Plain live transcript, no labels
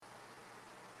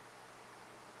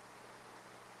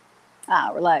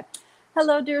We're live.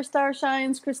 Hello, dear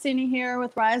Starshines. Christina here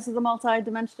with Rise of the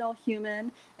Multidimensional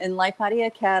Human in Light Body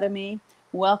Academy.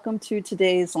 Welcome to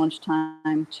today's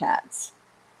lunchtime chats.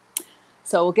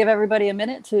 So we'll give everybody a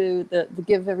minute to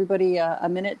a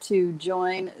minute to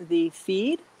join the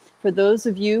feed. For those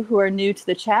of you who are new to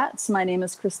the chats, my name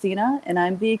is Christina, and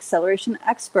I'm the acceleration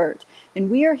expert. And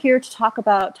we are here to talk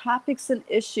about topics and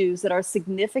issues that are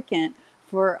significant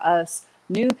for us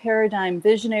new paradigm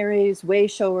visionaries, way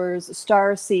showers,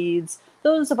 star seeds,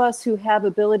 those of us who have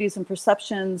abilities and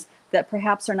perceptions that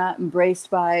perhaps are not embraced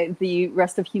by the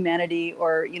rest of humanity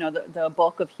or, the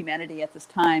bulk of humanity at this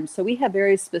time. So we have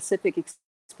very specific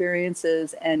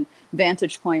experiences and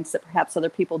vantage points that perhaps other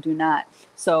people do not.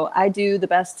 So I do the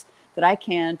best that I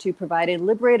can to provide a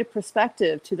liberated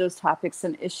perspective to those topics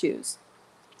and issues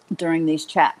during these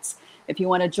chats. If you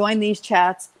want to join these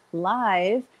chats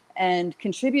live and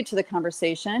contribute to the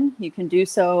conversation, you can do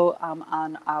so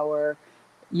on our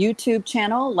YouTube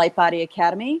channel, Light Body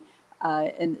Academy.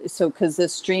 And so, because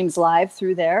this streams live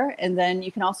through there. And then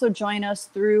you can also join us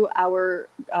through our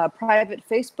private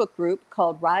Facebook group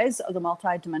called Rise of the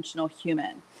Multidimensional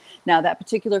Human. Now, that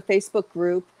particular Facebook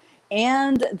group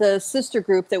and the sister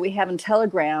group that we have in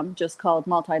Telegram, just called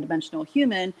Multidimensional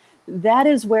Human, that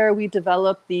is where we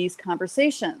develop these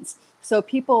conversations. So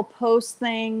people post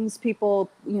things,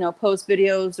 post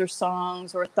videos or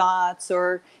songs or thoughts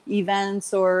or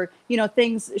events or,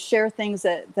 share things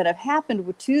that have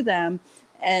happened to them.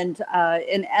 And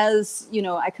as,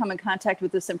 I come in contact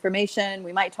with this information,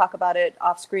 we might talk about it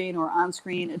off screen or on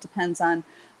screen. It depends on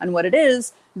what it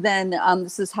is. Then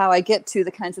this is how I get to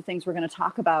the kinds of things we're going to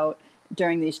talk about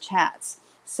during these chats.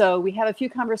 So we have a few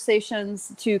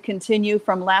conversations to continue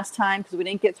from last time because we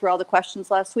didn't get through all the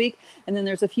questions last week. And then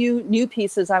there's a few new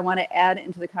pieces I want to add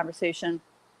into the conversation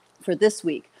for this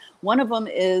week. One of them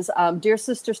is dear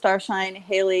sister Starshine,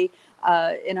 Haley,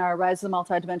 in our Rise of the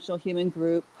Multidimensional Human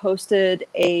group, posted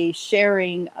a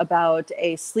sharing about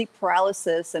a sleep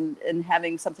paralysis and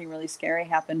having something really scary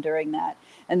happen during that.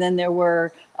 And then there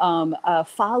were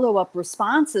follow-up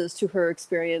responses to her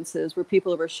experiences where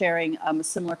people were sharing a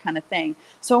similar kind of thing.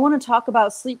 So I want to talk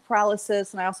about sleep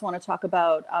paralysis, and I also want to talk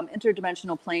about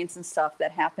interdimensional planes and stuff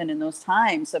that happen in those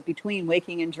times of between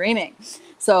waking and dreaming.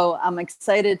 So I'm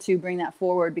excited to bring that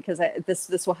forward because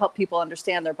this will help people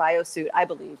understand their biosuit, I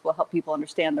believe, will help people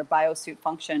understand their biosuit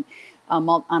function on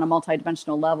a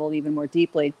multidimensional level even more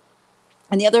deeply.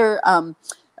 And the other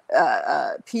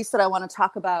piece that I want to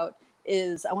talk about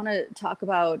is I want to talk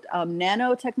about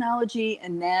nanotechnology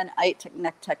and nanite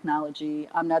technology.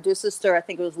 Now, dear sister, I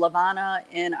think it was Lavana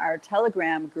in our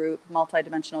Telegram group,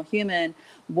 Multidimensional Human,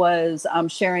 was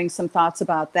sharing some thoughts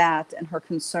about that and her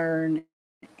concern.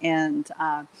 And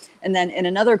then in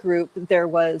another group, there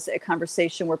was a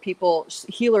conversation where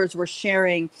healers were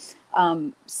sharing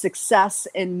success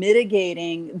in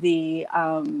mitigating the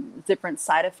different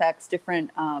side effects,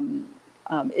 different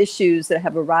issues that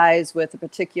have arisen with a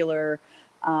particular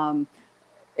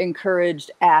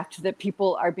encouraged act that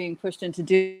people are being pushed into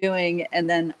doing, and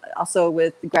then also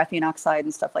with graphene oxide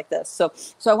and stuff like this. So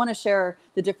I want to share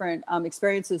the different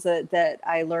experiences that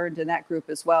I learned in that group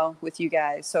as well with you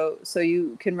guys. So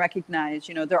you can recognize,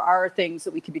 there are things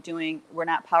that we could be doing. We're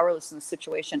not powerless in the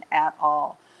situation at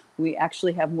all. We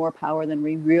actually have more power than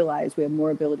we realize. We have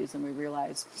more abilities than we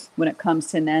realize when it comes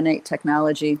to nanite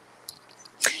technology.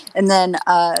 And then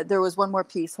there was one more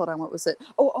piece. Hold on, what was it?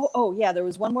 Oh, yeah, there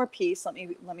was one more piece. Let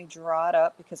me draw it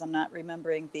up because I'm not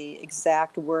remembering the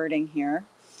exact wording here.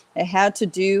 It had to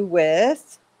do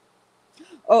with,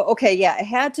 it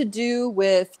had to do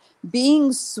with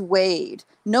being swayed,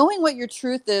 knowing what your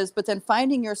truth is, but then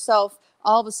finding yourself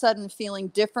all of a sudden feeling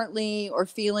differently or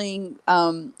feeling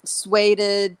swayed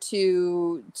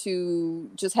to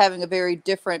just having a very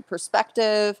different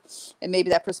perspective. And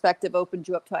maybe that perspective opened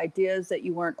you up to ideas that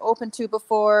you weren't open to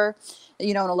before.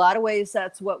 In a lot of ways,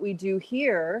 that's what we do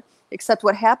here, except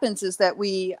what happens is that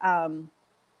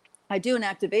I do an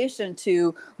activation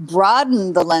to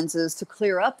broaden the lenses, to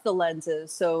clear up the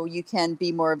lenses so you can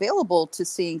be more available to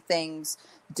seeing things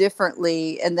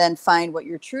differently and then find what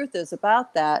your truth is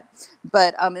about that.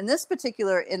 But in this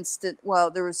particular instant,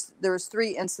 there was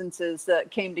three instances that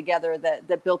came together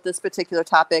that built this particular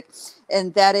topic.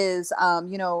 And that is,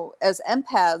 as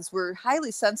empaths, we're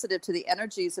highly sensitive to the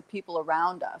energies of people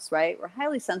around us, right? We're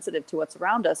highly sensitive to what's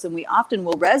around us. And we often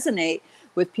will resonate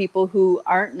with people who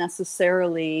aren't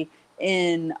necessarily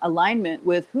in alignment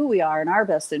with who we are and our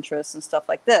best interests and stuff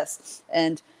like this.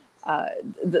 And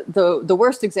the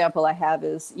worst example I have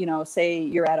is, say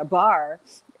you're at a bar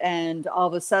and all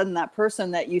of a sudden that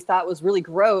person that you thought was really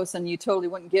gross and you totally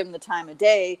wouldn't give them the time of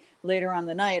day, later on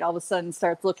the night, all of a sudden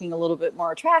starts looking a little bit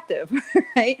more attractive,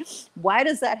 right? Why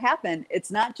does that happen?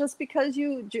 It's not just because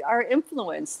you are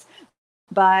influenced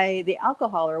by the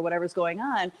alcohol or whatever's going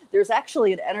on. There's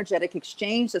actually an energetic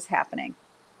exchange that's happening.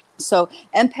 So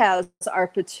empaths are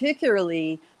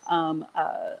particularly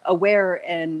aware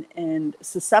and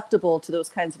susceptible to those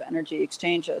kinds of energy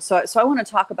exchanges. So I want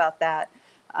to talk about that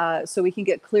so we can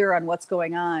get clear on what's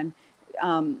going on.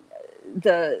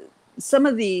 Some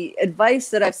of the advice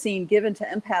that I've seen given to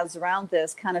empaths around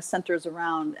this kind of centers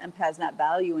around empaths not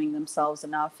valuing themselves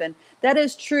enough. And that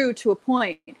is true to a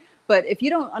point. But if you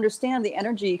don't understand the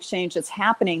energy exchange that's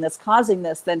happening, that's causing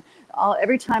this, then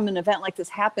every time an event like this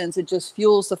happens, it just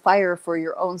fuels the fire for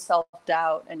your own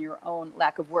self-doubt and your own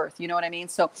lack of worth. You know what I mean?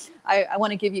 So I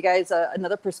want to give you guys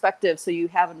another perspective so you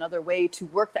have another way to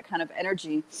work that kind of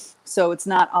energy. So it's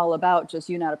not all about just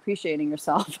you not appreciating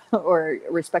yourself or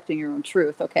respecting your own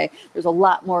truth, okay? There's a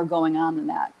lot more going on than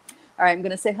that. All right, I'm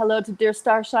going to say hello to dear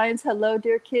Starshines. Hello,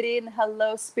 dear Kitty, and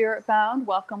hello, Spirit Bound.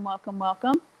 Welcome, welcome,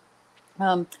 welcome.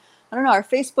 I don't know, our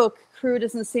Facebook crew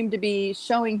doesn't seem to be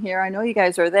showing here. I know you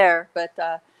guys are there, but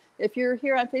if you're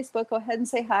here on Facebook, go ahead and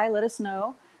say hi. Let us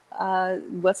know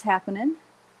what's happening.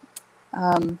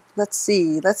 Let's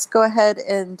see. Let's go ahead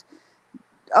and,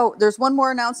 oh, there's one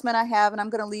more announcement I have, and I'm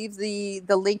going to leave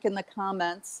the link in the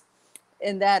comments,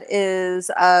 and that is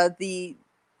the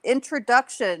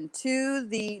introduction to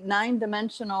the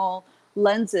 9-dimensional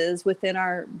lenses within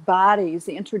our bodies,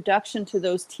 the introduction to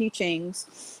those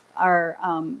teachings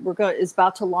is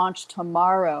about to launch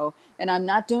tomorrow, and I'm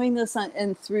not doing this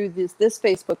through this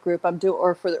Facebook group.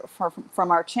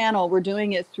 From our channel. We're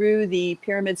doing it through the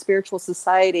Pyramid Spiritual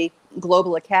Society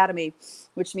Global Academy,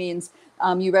 which means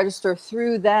you register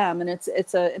through them, and it's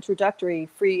a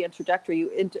free introductory.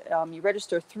 You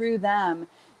register through them,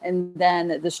 and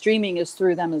then the streaming is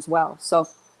through them as well. So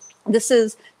this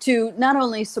is to not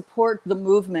only support the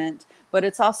movement, but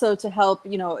it's also to help,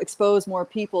 expose more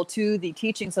people to the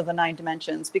teachings of the 9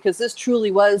 dimensions, because this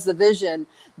truly was the vision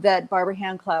that Barbara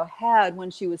Handclough had when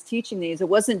she was teaching these. It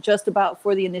wasn't just about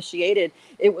for the initiated.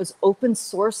 It was open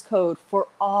source code for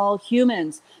all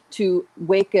humans to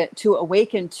awaken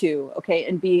to, okay,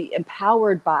 and be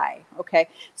empowered by, okay.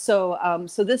 So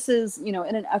this is, in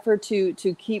an effort to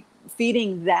keep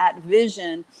feeding that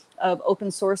vision of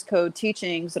open source code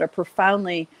teachings that are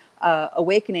profoundly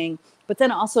awakening, but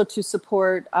then also to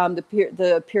support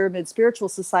the Pyramid Spiritual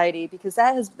Society, because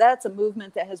that's a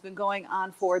movement that has been going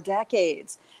on for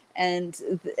decades. And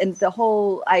the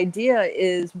whole idea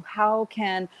is, how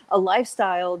can a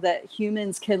lifestyle that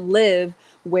humans can live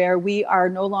where we are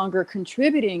no longer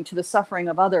contributing to the suffering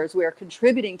of others, we are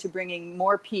contributing to bringing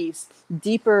more peace,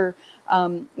 deeper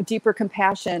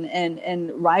compassion,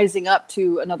 and rising up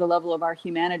to another level of our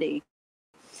humanity.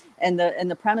 And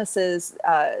the premises,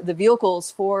 the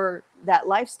vehicles for that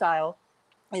lifestyle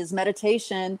is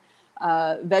meditation,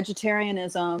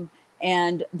 vegetarianism,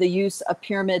 and the use of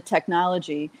pyramid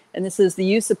technology. And this is the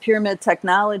use of pyramid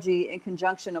technology in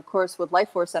conjunction, of course, with life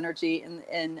force energy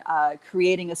in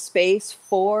creating a space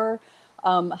for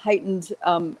heightened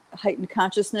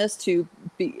consciousness to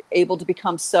be able to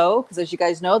become so. Because as you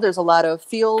guys know, there's a lot of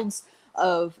fields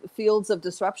of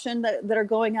disruption that are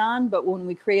going on. But when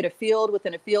we create a field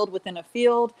within a field within a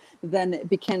field, then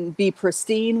it can be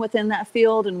pristine within that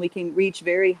field, and we can reach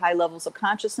very high levels of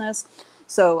consciousness.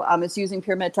 So it's using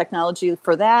pyramid technology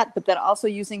for that, but then also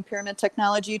using pyramid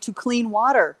technology to clean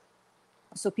water,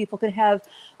 so people can have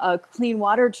clean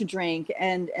water to drink,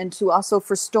 and to also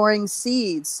for storing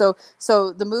seeds. So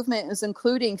the movement is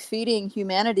including feeding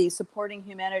humanity, supporting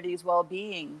humanity's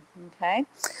well-being. Okay,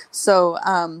 so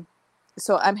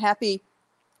I'm happy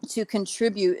to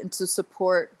contribute and to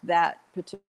support that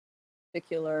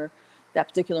particular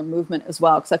movement as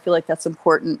well, because I feel like that's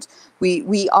important.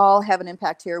 We all have an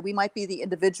impact here. We might be the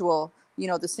individual,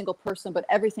 the single person, but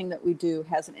everything that we do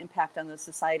has an impact on the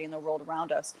society and the world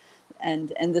around us. And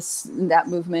that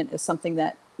movement is something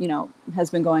that, has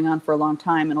been going on for a long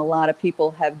time. And a lot of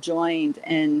people have joined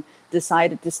and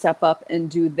decided to step up and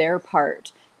do their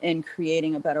part in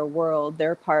creating a better world,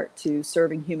 their part to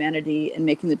serving humanity and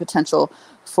making the potential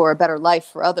for a better life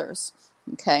for others.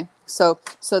 Okay. So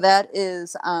that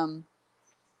is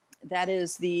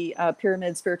the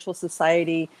Pyramid Spiritual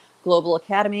Society Global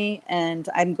Academy, and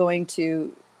I'm going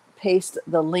to paste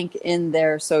the link in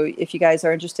there. So if you guys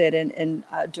are interested in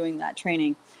doing that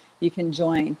training, you can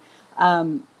join.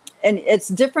 And it's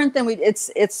different than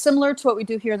it's similar to what we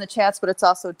do here in the chats, but it's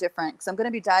also different, because I'm going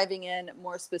to be diving in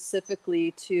more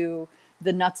specifically to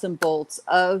the nuts and bolts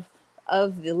of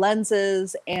of the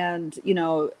lenses, and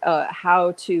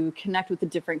how to connect with the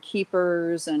different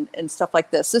keepers and stuff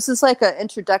like this. This is like an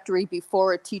introductory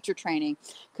before a teacher training,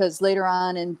 because later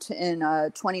on in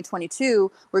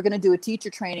 2022 we're going to do a teacher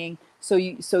training, so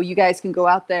you guys can go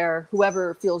out there,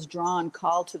 whoever feels drawn,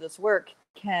 called to this work,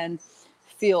 can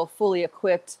feel fully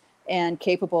equipped and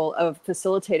capable of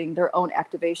facilitating their own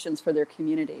activations for their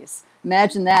communities.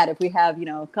 Imagine that, if we have,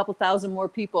 a couple thousand more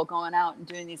people going out and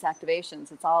doing these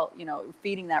activations, it's all,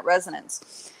 feeding that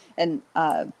resonance. And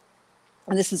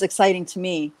this is exciting to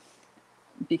me,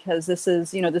 because this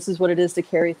is what it is to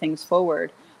carry things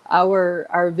forward.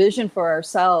 Our vision for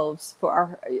ourselves,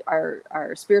 for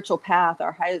our spiritual path,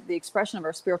 the expression of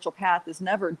our spiritual path is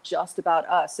never just about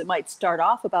us. It might start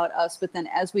off about us, but then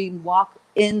as we walk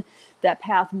in that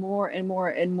path more and more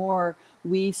and more,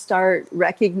 we start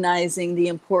recognizing the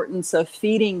importance of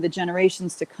feeding the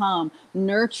generations to come,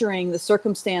 nurturing the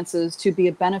circumstances to be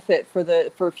a benefit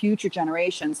for future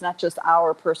generations, not just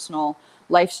our personal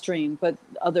life stream, but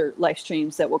other life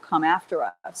streams that will come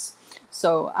after us.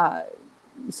 So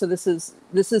this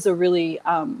is a really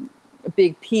a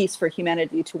big piece for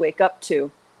humanity to wake up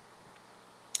to.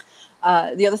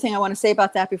 The other thing I want to say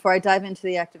about that before I dive into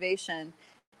the activation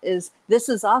is this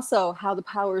is also how the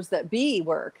powers that be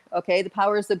work. Okay, the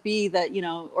powers that be that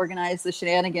organize the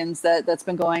shenanigans that's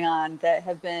been going on, that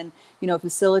have been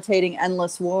facilitating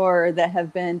endless war, that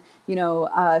have been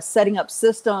setting up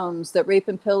systems that rape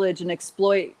and pillage and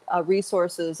exploit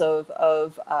resources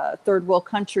of third world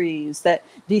countries, that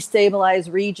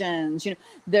destabilize regions.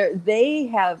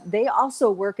 They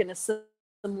also work in a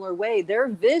similar way. Their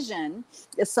vision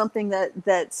is something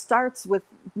that starts with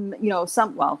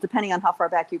depending on how far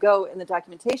back you go in the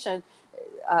documentation,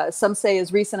 some say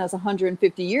as recent as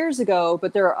 150 years ago,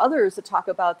 but there are others that talk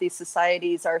about these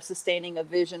societies are sustaining a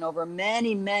vision over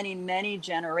many, many, many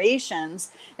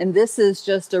generations, and this is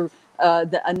just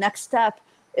a next step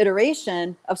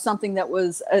iteration of something that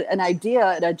was an idea,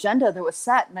 an agenda that was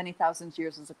set many thousands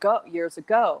years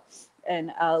ago.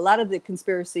 And a lot of the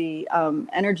conspiracy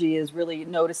energy is really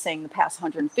noticing the past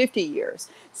 150 years.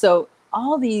 So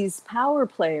all these power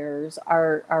players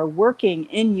are working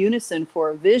in unison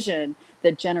for a vision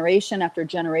that generation after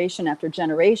generation after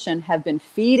generation have been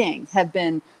feeding, have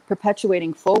been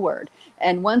perpetuating forward.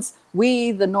 And once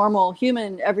we, the normal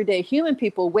human, everyday human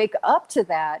people, wake up to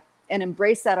that and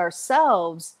embrace that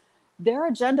ourselves, their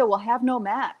agenda will have no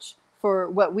match for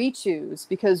what we choose,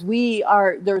 because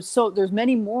there's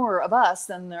many more of us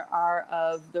than there are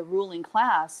of the ruling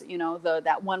class,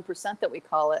 that 1% that we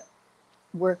call it,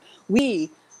 where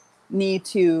we need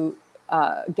to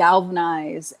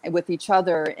galvanize with each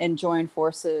other and join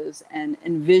forces and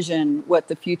envision what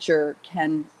the future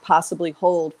can possibly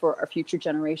hold for our future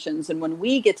generations. And when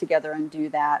we get together and do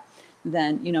that,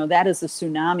 then that is a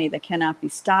tsunami that cannot be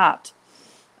stopped.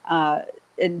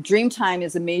 And dream time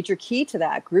is a major key to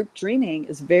that. Group dreaming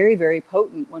is very, very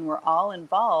potent when we're all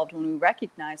involved, when we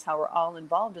recognize how we're all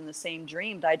involved in the same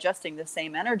dream, digesting the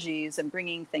same energies and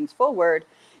bringing things forward.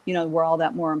 We're all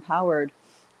that more empowered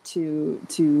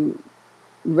to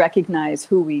recognize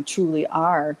who we truly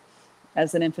are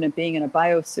as an infinite being in a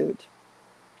biosuit.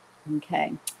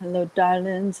 Okay. Hello,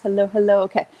 darlings. Hello, hello.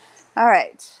 Okay. All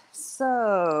right.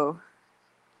 So,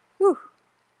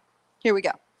 here we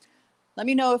go. Let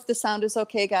me know if the sound is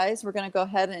okay, guys. We're going to go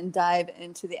ahead and dive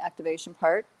into the activation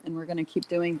part, and we're going to keep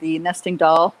doing the nesting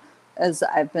doll as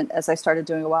I started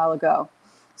doing a while ago.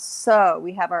 So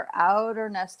we have our outer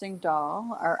nesting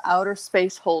doll, our outer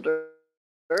space holder,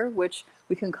 which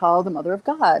we can call the Mother of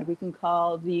God. We can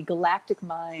call the galactic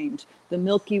mind, the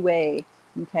Milky Way.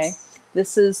 Okay,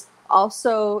 this is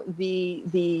also the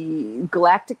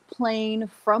galactic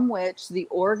plane from which the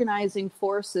organizing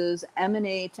forces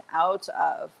emanate out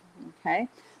of. Okay,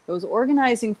 those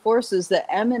organizing forces that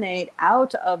emanate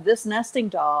out of this nesting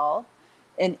doll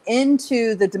and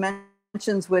into the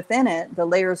dimensions within it, the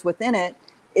layers within it,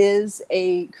 is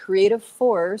a creative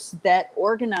force that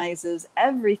organizes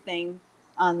everything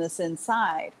on this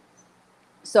inside.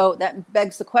 So that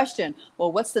begs the question,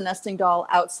 well, what's the nesting doll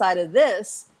outside of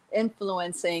this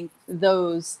influencing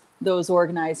those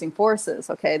organizing forces?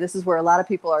 Okay, this is where a lot of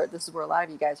people are, this is where a lot of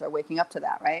you guys are waking up to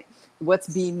that, right?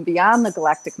 What's being beyond the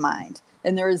galactic mind?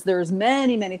 And there's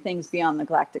many, many things beyond the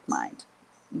galactic mind.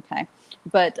 Okay,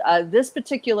 but this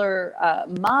particular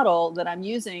model that I'm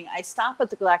using, I stop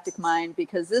at the galactic mind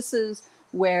because this is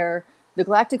where the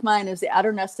galactic mind is the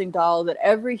outer nesting doll that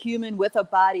every human with a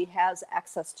body has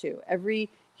access to. Every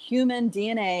human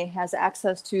DNA has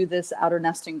access to this outer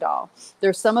nesting doll.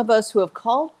 There's some of us who have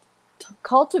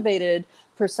cultivated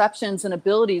perceptions and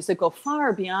abilities that go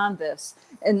far beyond this.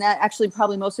 And that actually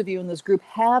probably most of you in this group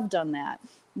have done that.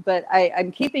 But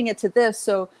I'm keeping it to this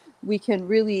so we can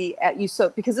really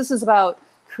because this is about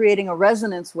creating a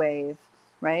resonance wave,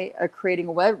 right? Creating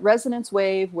a resonance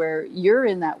wave where you're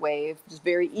in that wave just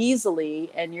very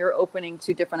easily, and you're opening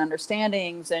to different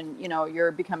understandings, and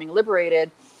you're becoming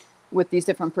liberated with these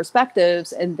different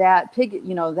perspectives, and that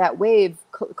that wave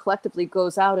collectively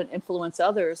goes out and influence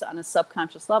others on a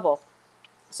subconscious level.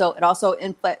 So it also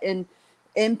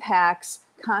impacts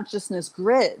consciousness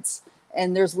grids.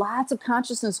 And there's lots of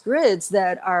consciousness grids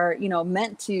that are,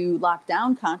 meant to lock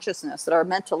down consciousness, that are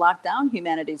meant to lock down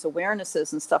humanity's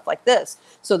awarenesses and stuff like this.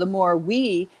 So the more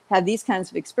we have these kinds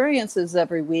of experiences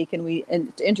every week and we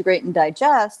integrate and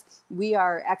digest, we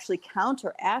are actually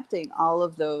counteracting all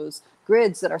of those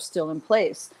grids that are still in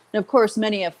place. And of course,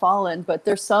 many have fallen, but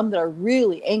there's some that are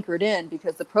really anchored in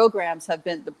because the programs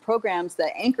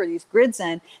that anchor these grids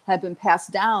in have been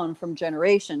passed down from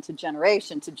generation to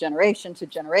generation to generation to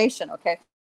generation. Okay.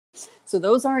 So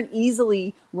those aren't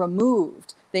easily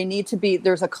removed. They need to be,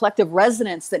 there's a collective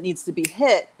resonance that needs to be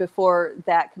hit before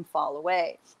that can fall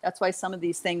away. That's why some of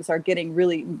these things are getting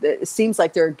really, it seems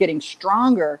like they're getting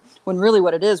stronger when really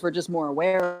what it is, we're just more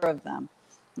aware of them.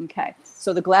 Okay,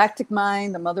 so the galactic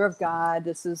mind, the mother of God,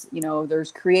 this is,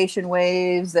 there's creation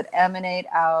waves that emanate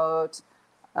out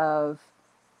from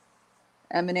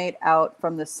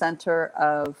the center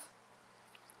of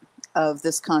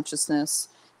this consciousness.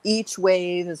 Each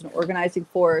wave is an organizing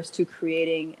force to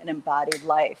creating an embodied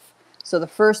life. So the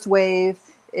first wave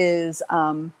is,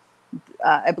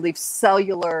 I believe,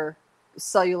 cellular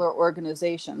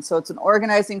organization. So it's an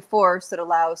organizing force that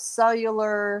allows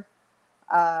cellular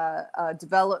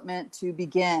development to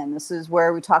begin. This is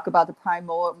where we talk about the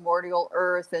primordial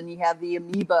earth, and you have the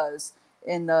amoebas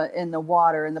in the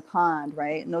water, in the pond,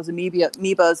 right? And those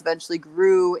amoebas eventually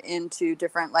grew into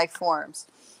different life forms.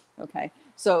 Okay,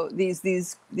 so these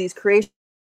creation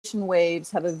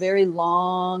waves have a very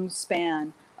long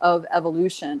span of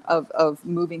evolution, of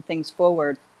moving things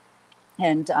forward.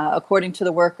 And according to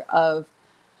the work of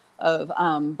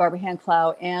Barbara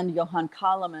Hand-Clow and Johann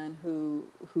Kalaman, who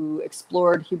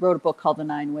explored, he wrote a book called The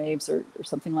Nine Waves or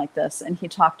something like this, and he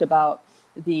talked about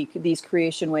these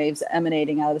creation waves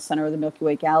emanating out of the center of the Milky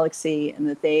Way galaxy, and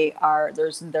that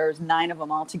there's 9 of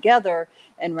them all together,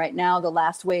 and right now the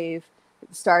last wave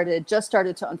just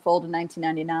started to unfold in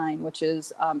 1999, which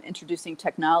is introducing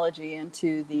technology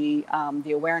into the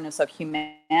awareness of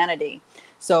humanity.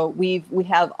 So we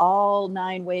have all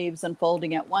 9 waves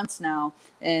unfolding at once now,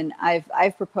 and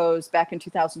I've proposed back in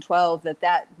 2012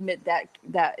 that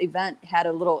event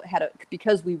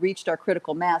because we reached our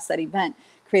critical mass, that event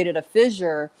created a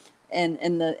fissure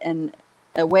in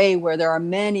a way where there are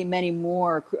many, many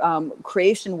more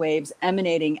creation waves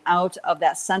emanating out of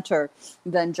that center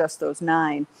than just those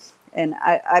 9. And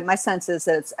my sense is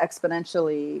that it's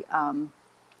exponentially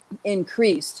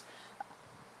increased.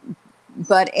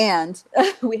 But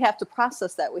we have to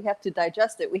process that. We have to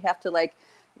digest it. We have to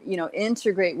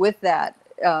integrate with that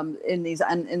in these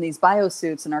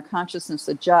biosuits, and our consciousness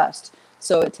adjust.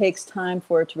 So it takes time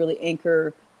for it to really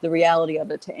anchor the reality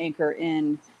of it, to anchor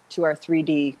in to our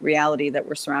 3D reality that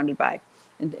we're surrounded by.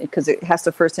 Because it has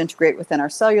to first integrate within our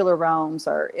cellular realms,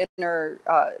 our inner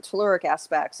telluric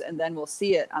aspects, and then we'll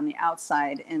see it on the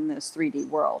outside in this 3D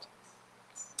world.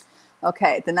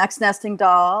 Okay, the next nesting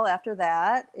doll after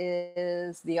that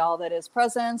is the all that is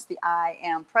presence, the I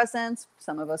am presence.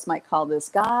 Some of us might call this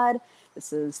God.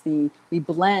 This is we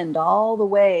blend all the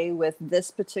way with this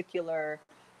particular,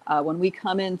 when we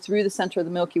come in through the center of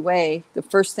the Milky Way, the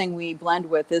first thing we blend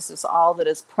with is this all that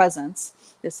is presence.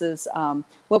 This is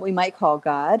what we might call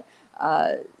God.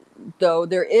 Though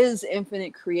there is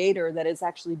infinite creator that is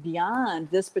actually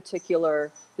beyond this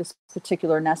particular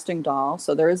nesting doll.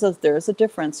 So there is a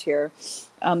difference here.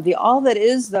 The all that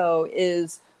is, though,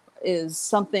 is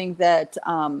something that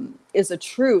is a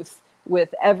truth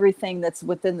with everything that's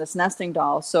within this nesting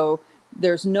doll. So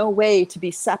there's no way to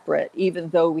be separate,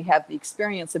 even though we have the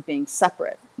experience of being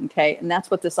separate. Okay, and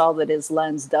that's what this all that is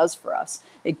lens does for us.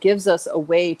 It gives us a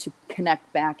way to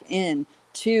connect back in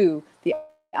to the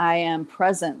I am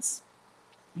presence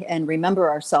and remember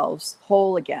ourselves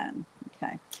whole again.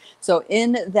 Okay, so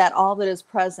in that all that is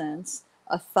presence,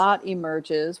 a thought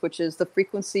emerges, which is the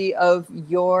frequency of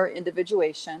your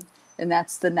individuation, and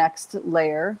that's the next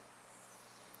layer.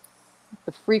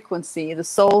 The frequency, the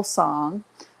soul song.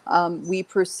 We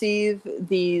perceive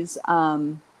these.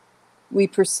 We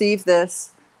perceive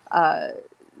this.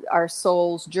 Our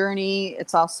soul's journey.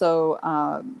 It's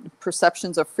also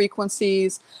perceptions of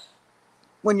frequencies.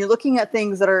 When you're looking at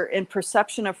things that are in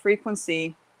perception of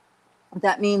frequency,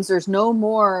 that means there's no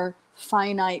more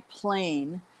finite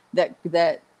plane,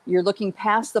 that you're looking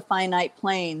past the finite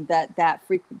plane that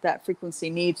frequency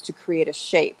needs to create a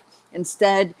shape.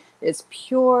 Instead, it's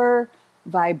pure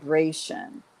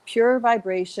vibration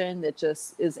that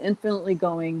just is infinitely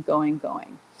going, going,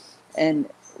 going. And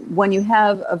when you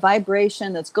have a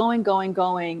vibration that's going, going,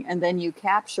 going, and then you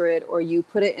capture it or you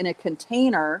put it in a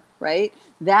container, right?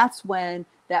 That's when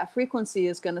that frequency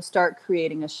is going to start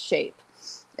creating a shape.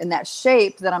 And that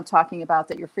shape that I'm talking about,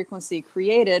 that your frequency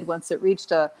created once it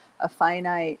reached a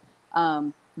finite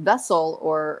vessel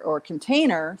or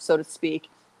container, so to speak,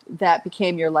 that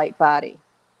became your light body.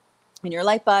 And your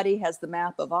light body has the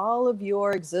map of all of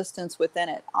your existence within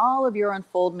it, all of your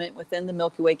unfoldment within the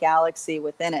Milky Way galaxy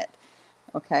within it.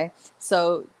 Okay,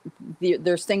 so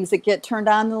there's things that get turned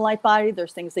on in the light body.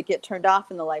 There's things that get turned off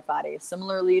in the light body.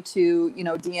 Similarly to,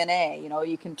 DNA,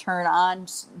 you can turn on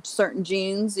certain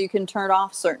genes, you can turn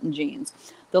off certain genes.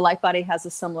 The light body has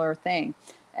a similar thing.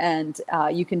 And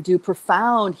you can do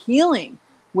profound healing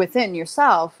within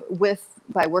yourself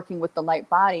by working with the light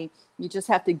body. You just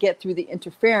have to get through the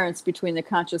interference between the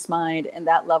conscious mind and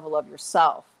that level of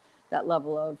yourself, that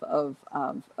level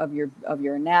of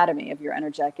your anatomy, of your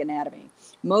energetic anatomy.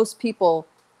 Most people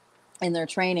in their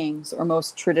trainings, or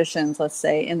most traditions, let's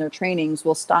say, in their trainings,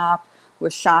 will stop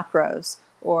with chakras,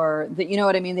 or you know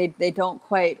what I mean? They don't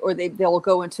quite, or they'll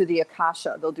go into the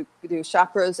akasha. They'll do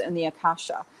chakras and the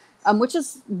akasha, which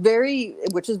is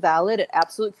valid. It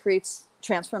absolutely creates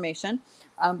transformation.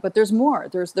 But there's more.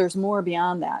 There's more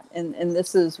beyond that, and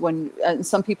this is when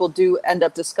some people do end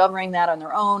up discovering that on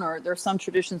their own, or there's some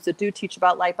traditions that do teach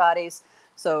about light bodies.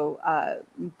 So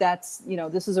that's,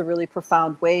 this is a really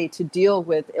profound way to deal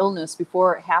with illness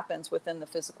before it happens within the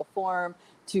physical form,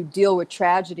 to deal with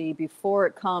tragedy before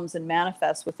it comes and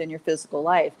manifests within your physical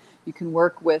life. You can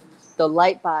work with the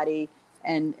light body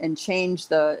and change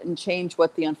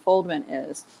what the unfoldment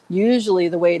is. Usually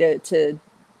the way to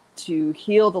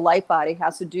heal the light body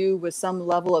has to do with some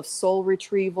level of soul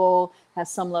retrieval, has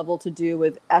some level to do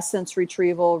with essence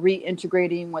retrieval,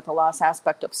 reintegrating with a lost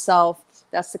aspect of self.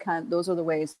 Those are the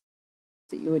ways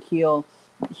that you would heal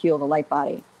the light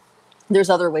body. There's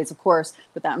other ways, of course,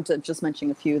 but I'm just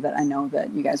mentioning a few that I know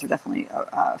that you guys are definitely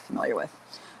familiar with.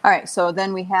 All right, so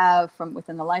then we have, from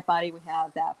within the light body, we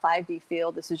have that 5D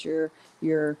field. This is your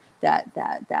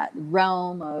that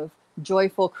realm of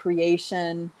joyful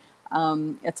creation.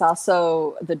 It's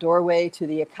also the doorway to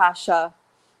the akasha,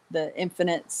 the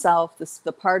infinite self,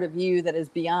 the part of you that is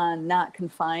beyond, not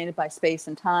confined by space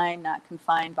and time, not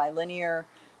confined by linear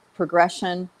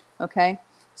progression. Okay,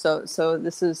 so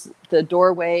this is the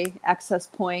doorway. Access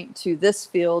point to this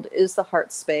field is the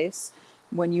heart space.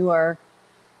 When you are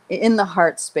in the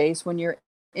heart space, when you're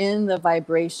in the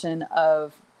vibration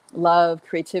of love,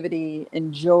 creativity,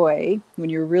 and joy,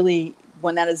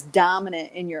 when that is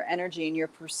dominant in your energy and you're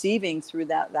perceiving through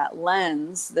that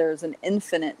lens, there's an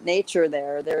infinite nature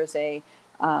there. There's a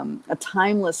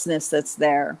timelessness that's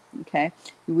there. Okay,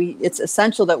 it's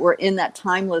essential that we're in that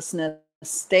timelessness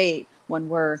state when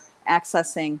we're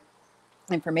accessing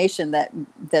information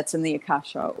that's in the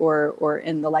akasha or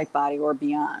in the light body or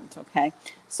beyond. Okay,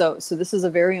 so this is a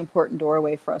very important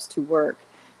doorway for us to work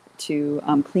to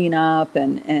clean up,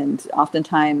 and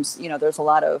oftentimes, there's a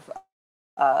lot of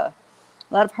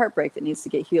heartbreak that needs to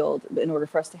get healed in order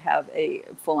for us to have a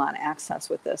full-on access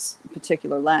with this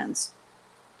particular lens.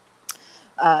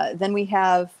 Then we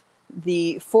have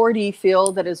the 4D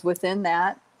field that is within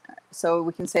that. So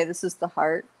we can say this is the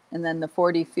heart, and then the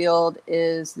 4D field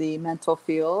is the mental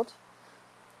field.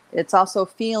 It's also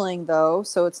feeling, though,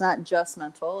 so it's not just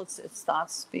mental. It's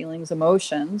thoughts, feelings,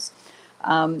 emotions.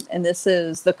 And this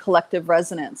is the collective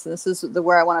resonance. This is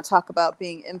where I want to talk about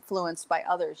being influenced by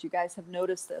others. You guys have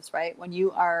noticed this, right? When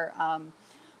you are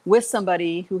with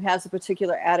somebody who has a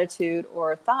particular attitude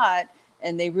or thought,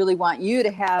 and they really want you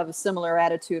to have a similar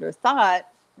attitude or thought,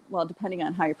 well, depending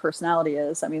on how your personality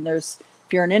is. I mean, if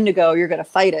you're an indigo, you're going to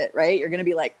fight it, right? You're going to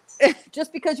be like,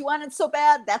 just because you want it so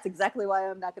bad, that's exactly why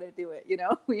I'm not going to do it.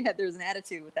 There's an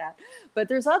attitude with that. But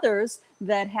there's others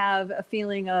that have a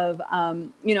feeling of,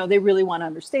 they really want to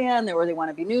understand, or they want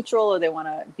to be neutral, or they want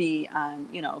to be,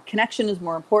 connection is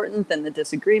more important than the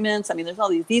disagreements. I mean, there's all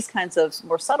these kinds of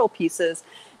more subtle pieces.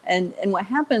 And what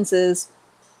happens is,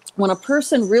 when a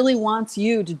person really wants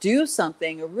you to do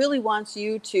something, or really wants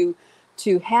you to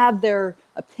have their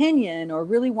opinion, or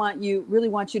really want you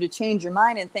to change your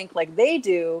mind and think like they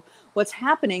do, what's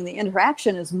happening, the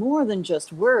interaction is more than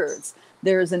just words.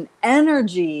 There's an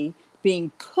energy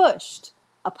being pushed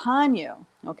upon you.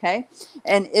 Okay.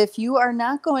 And if you are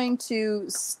not going to,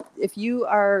 if you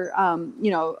are,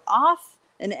 off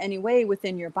in any way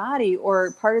within your body,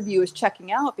 or part of you is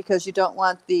checking out because you don't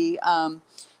want the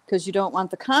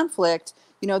conflict,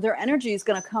 their energy is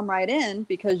going to come right in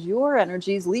because your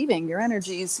energy is leaving. Your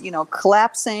energy is,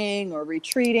 collapsing or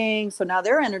retreating. So now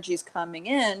their energy is coming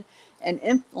in and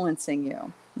influencing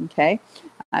you. Okay.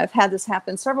 I've had this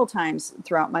happen several times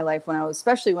throughout my life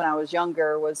especially when I was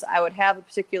younger, I would have a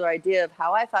particular idea of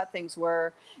how I thought things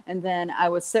were. And then I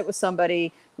would sit with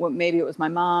somebody, maybe it was my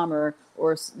mom or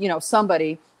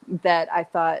somebody that I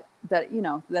thought that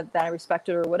I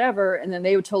respected or whatever. And then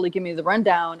they would totally give me the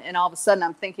rundown. And all of a sudden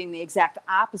I'm thinking the exact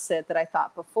opposite that I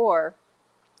thought before.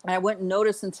 And I wouldn't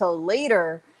notice until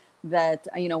later that,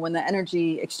 when the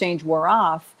energy exchange wore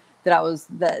off, that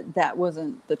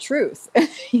wasn't the truth.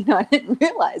 I didn't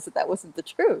realize that wasn't the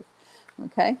truth.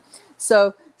 Okay.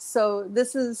 So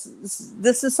this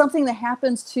is something that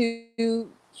happens to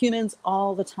humans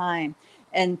all the time.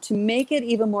 And to make it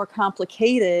even more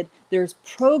complicated, there's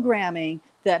programming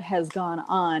that has gone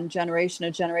on generation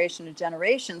to generation to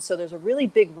generation. So there's a really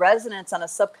big resonance on a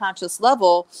subconscious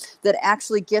level that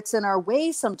actually gets in our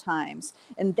way sometimes.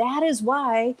 And that is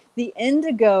why the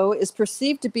indigo is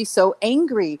perceived to be so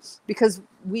angry, because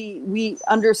we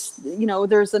there's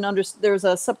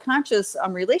a subconscious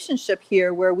relationship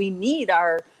here where we need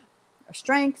our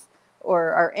strength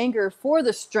or our anger for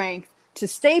the strength to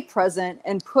stay present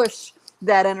and push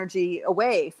that energy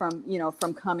away from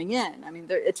coming in. I mean,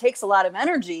 it takes a lot of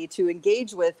energy to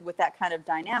engage with that kind of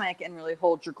dynamic and really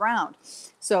hold your ground.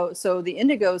 So the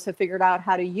indigos have figured out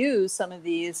how to use some of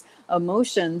these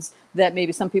emotions that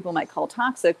maybe some people might call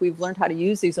toxic. We've learned how to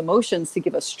use these emotions to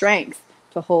give us strength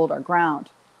to hold our ground.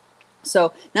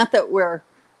 So not that we're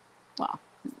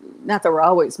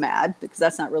always mad, because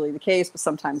that's not really the case, but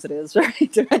sometimes it is,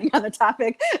 right? Depending on the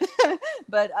topic.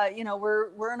 But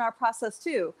we're in our process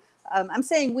too. I'm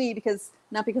saying we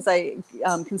not because I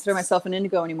consider myself an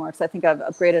indigo anymore, because I think I've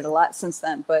upgraded a lot since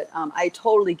then. But I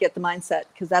totally get the mindset,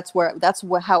 because that's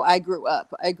how I grew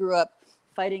up. I grew up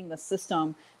fighting the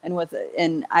system,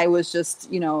 and I was just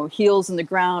heels in the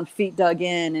ground, feet dug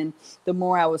in, and the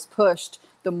more I was pushed,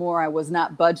 the more I was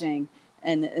not budging.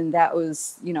 And that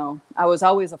was, I was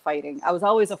always a fighter. I was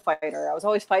always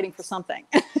fighting for something,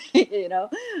 for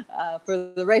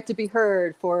the right to be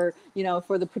heard, for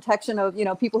the protection of,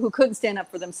 people who couldn't stand up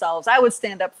for themselves. I would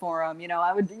stand up for them,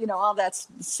 I would, all that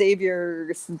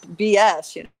savior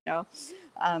BS,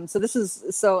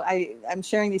 So I'm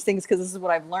sharing these things because this is what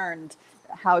I've learned,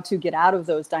 how to get out of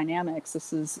those dynamics.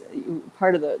 This is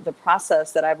part of the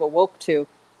process that I've awoke to.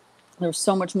 There's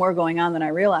so much more going on than I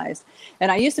realized.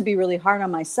 And I used to be really hard on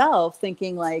myself,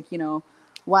 thinking like,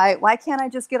 why can't I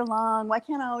just get along? Why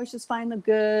can't I always just find the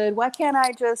good? Why can't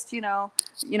I just,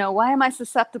 why am I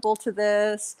susceptible to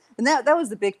this? And that was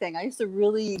the big thing. I used to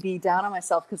really be down on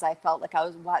myself because I felt like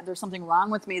there's something wrong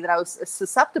with me, that I was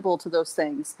susceptible to those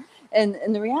things. And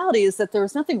the reality is that there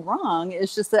was nothing wrong.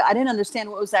 It's just that I didn't understand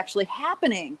what was actually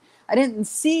happening. I didn't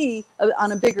see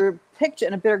on a bigger picture,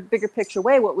 in a bigger picture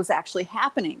way, what was actually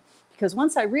happening. Because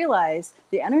once I realized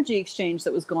the energy exchange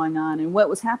that was going on and what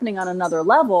was happening on another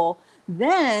level,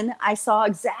 then I saw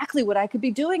exactly what I could be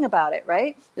doing about it,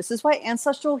 right? This is why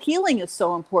ancestral healing is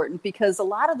so important, because a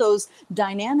lot of those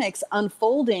dynamics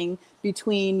unfolding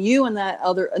between you and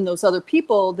those other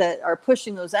people that are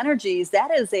pushing those energies,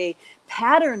 that is a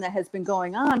pattern that has been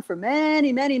going on for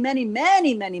many, many, many,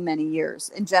 many, many, many years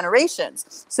and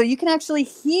generations. So you can actually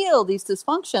heal these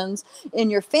dysfunctions in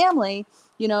your family.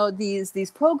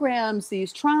 These programs,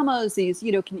 these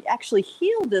traumas, can actually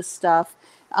heal this stuff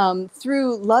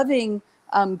through loving,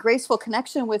 graceful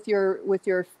connection with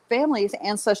your family's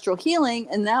ancestral healing,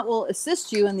 and that will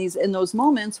assist you in those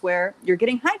moments where you're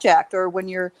getting hijacked, or when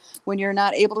you're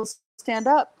not able to stand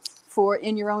up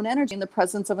in your own energy in the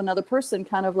presence of another person,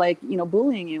 kind of like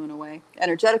bullying you in a way,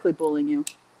 energetically bullying you.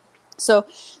 So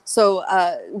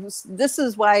this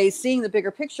is why seeing the bigger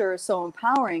picture is so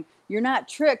empowering. You're not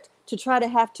tricked to try to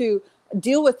have to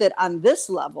deal with it on this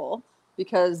level,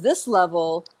 because this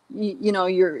level,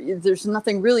 there's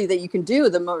nothing really that you can do.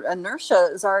 The inertia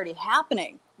is already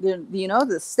happening.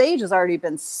 The stage has already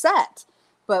been set.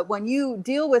 But when you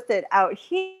deal with it out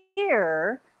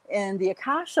here in the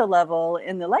Akasha level,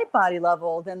 in the light body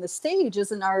level, then the stage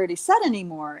isn't already set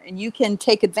anymore. And you can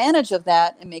take advantage of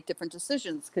that and make different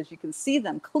decisions, because you can see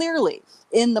them clearly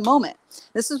in the moment.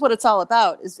 This is what it's all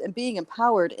about, is being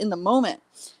empowered in the moment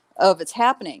of it's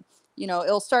happening.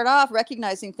 It'll start off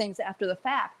recognizing things after the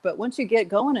fact, but once you get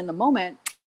going in the moment,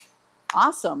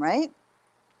 awesome, right?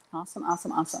 Awesome.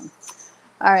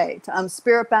 All right.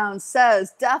 Spirit Bound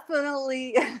says,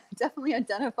 definitely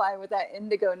identify with that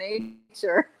indigo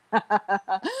nature.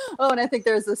 Oh, and I think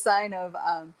there's a sign of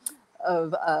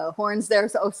horns there.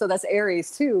 So that's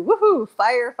Aries too. Woohoo!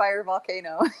 Fire, fire,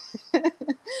 volcano.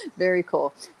 Very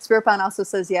cool. Spirit Bond also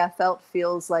says, yeah, felt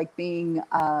feels like being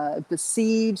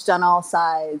besieged on all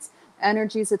sides.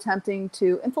 Energies attempting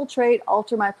to infiltrate,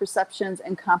 alter my perceptions,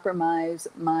 and compromise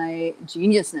my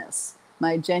geniusness,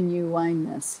 my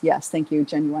genuineness. Yes, thank you,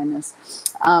 genuineness.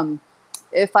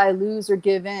 If I lose or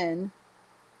give in,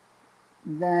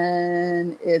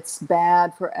 then it's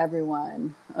bad for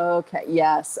everyone. Okay,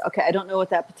 yes. Okay, I don't know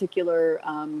what that particular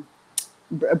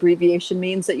abbreviation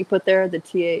means that you put there,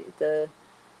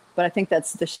 but I think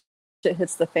that's the shit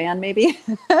hits the fan maybe,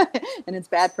 and it's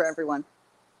bad for everyone.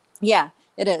 Yeah,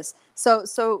 it is.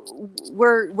 So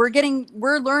we're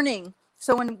learning.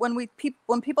 So when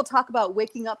people talk about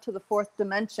waking up to the fourth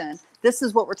dimension, this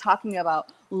is what we're talking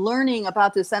about: learning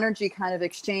about this energy kind of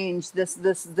exchange,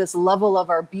 this level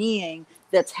of our being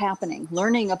that's happening,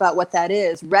 learning about what that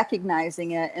is,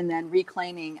 recognizing it, and then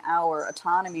reclaiming our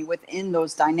autonomy within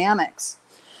those dynamics.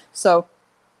 So,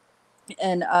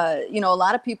 and a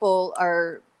lot of people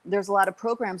there's a lot of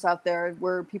programs out there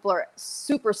where people are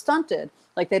super stunted,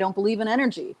 like they don't believe in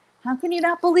energy. How can you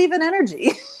not believe in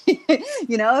energy?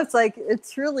 It's like,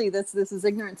 it's really, this is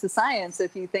ignorant to science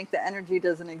if you think that energy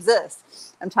doesn't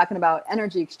exist. I'm talking about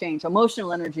energy exchange,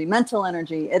 emotional energy, mental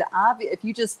energy. If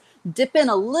you just dip in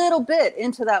a little bit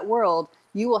into that world,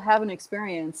 you will have an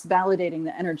experience validating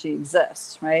that energy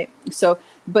exists, right? So,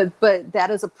 but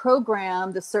that is a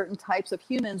program that certain types of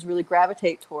humans really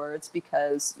gravitate towards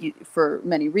because for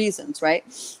many reasons, right?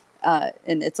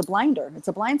 And it's a blinder, it's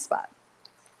a blind spot.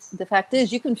 The fact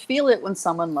is, you can feel it when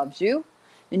someone loves you,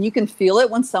 and you can feel it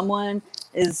when someone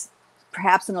is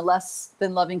perhaps in a less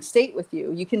than loving state with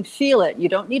you. You can feel it. You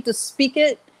don't need to speak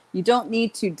it. You don't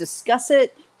need to discuss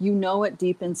it. You know it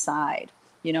deep inside.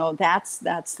 That's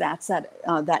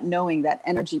that knowing, that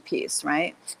energy piece,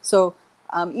 right? So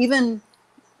even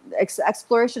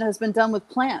exploration has been done with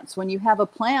plants. When you have a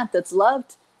plant that's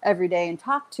loved every day and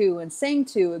talked to and sang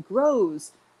to, it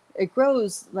grows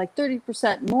like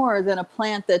 30% more than a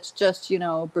plant that's just,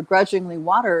 begrudgingly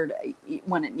watered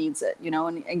when it needs it,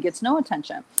 and gets no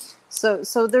attention.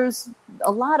 So there's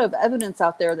a lot of evidence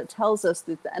out there that tells us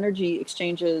that the energy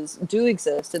exchanges do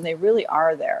exist, and they really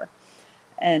are there.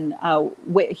 And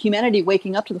humanity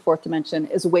waking up to the fourth dimension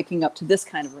is waking up to this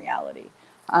kind of reality,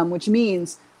 which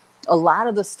means a lot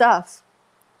of the stuff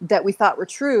that we thought were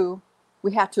true,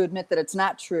 we have to admit that it's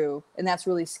not true. And that's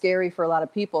really scary for a lot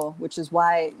of people, which is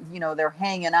why, they're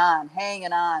hanging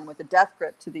on with a death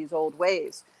grip to these old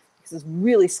ways, because it's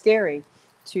really scary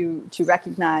to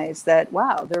recognize that,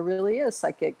 wow, there really is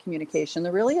psychic communication.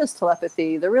 There really is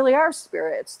telepathy. There really are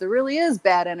spirits. There really is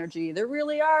bad energy. There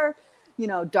really are,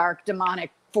 dark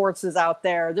demonic forces out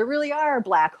there. There really are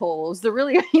black holes. There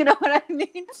really, you know what I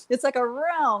mean? It's like a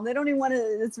realm. They don't even want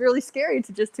to, it's really scary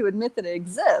to admit that it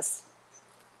exists.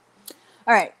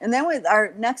 All right, and then with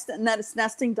our next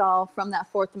nesting doll from that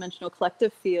fourth dimensional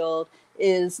collective field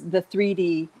is the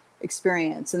 3D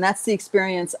experience, and that's the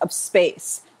experience of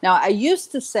space. Now, I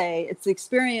used to say it's the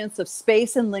experience of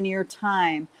space and linear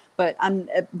time, but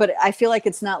I feel like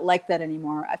it's not like that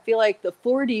anymore. I feel like the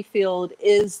 4D field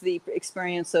is the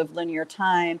experience of linear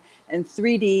time, and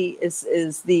 3D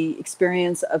is the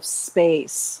experience of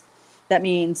space. That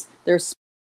means there's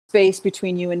space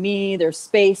between you and me. There's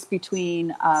space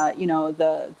between,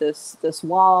 this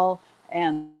wall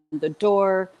and the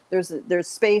door. There's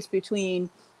space between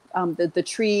the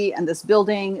tree and this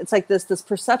building. It's like this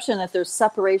perception that there's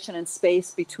separation and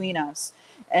space between us,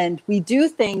 and we do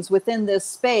things within this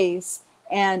space,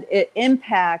 and it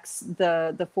impacts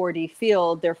the 4D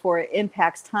field. Therefore, it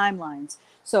impacts timelines.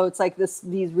 So it's like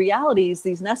these realities,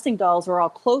 these nesting dolls are all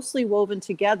closely woven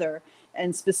together.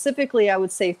 And specifically, I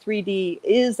would say 3D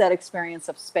is that experience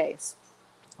of space.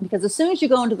 Because as soon as you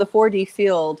go into the 4D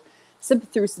field,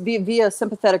 via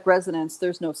sympathetic resonance,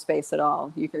 there's no space at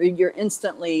all. You're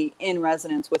instantly in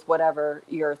resonance with whatever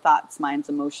your thoughts, minds,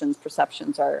 emotions,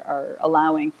 perceptions are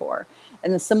allowing for.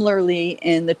 And then similarly,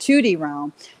 in the 2D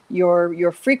realm,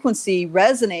 your frequency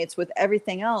resonates with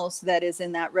everything else that is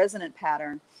in that resonant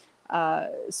pattern.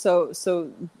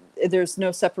 So there's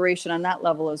no separation on that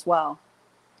level as well.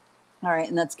 All right,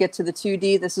 and let's get to the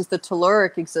 2D. This is the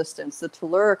telluric existence, the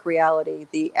telluric reality,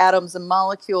 the atoms and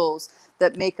molecules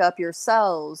that make up your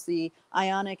cells, the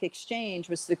ionic exchange,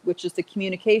 which is the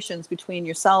communications between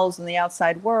your cells and the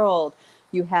outside world.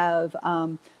 You have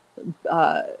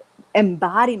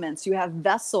embodiments. You have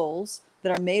vessels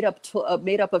that are made up of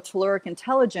telluric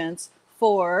intelligence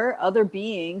for other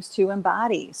beings to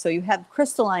embody. So you have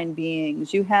crystalline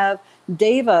beings, you have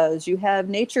devas, you have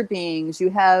nature beings,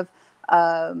 you have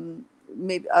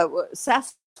maybe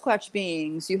Sasquatch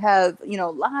beings, you have,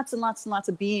 lots and lots and lots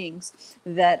of beings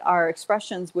that are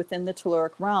expressions within the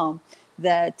telluric realm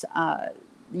that,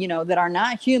 that are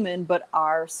not human, but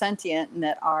are sentient and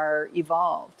that are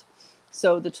evolved.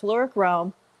 So the telluric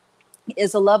realm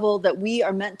is a level that we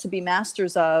are meant to be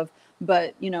masters of,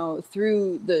 but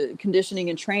through the conditioning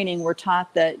and training, we're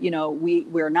taught that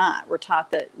we're not. We're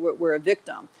taught that we're a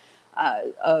victim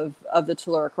of the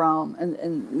telluric realm.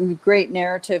 And the great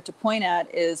narrative to point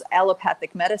at is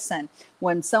allopathic medicine.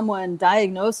 When someone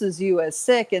diagnoses you as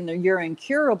sick and you're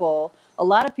incurable, a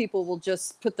lot of people will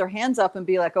just put their hands up and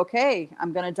be like, okay,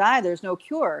 I'm going to die. There's no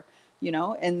cure,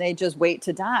 and they just wait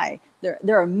to die.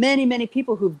 There are many, many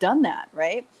people who've done that,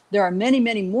 right? There are many,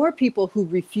 many more people who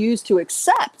refuse to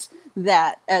accept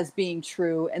that as being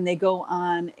true, and they go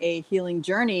on a healing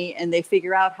journey and they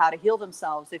figure out how to heal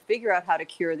themselves. They figure out how to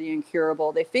cure the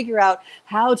incurable. They figure out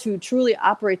how to truly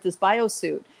operate this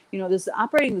biosuit.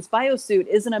 Operating this biosuit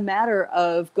isn't a matter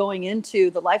of going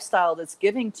into the lifestyle that's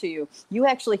giving to you. You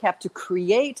actually have to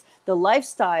create the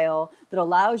lifestyle that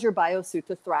allows your biosuit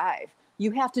to thrive.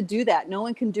 You have to do that. No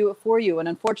one can do it for you. And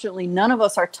unfortunately, none of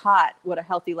us are taught what a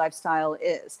healthy lifestyle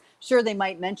is. Sure, they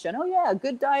might mention, oh yeah,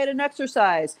 good diet and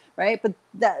exercise, right? But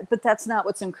that's not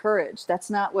what's encouraged.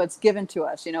 That's not what's given to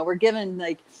us. We're given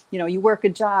you work a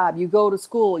job, you go to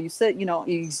school, you sit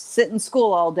in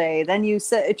school all day, then you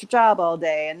sit at your job all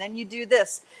day, and then you do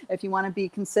this if you want to be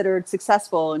considered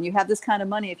successful, and you have this kind of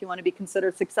money if you want to be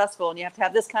considered successful, and you have to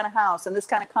have this kind of house and this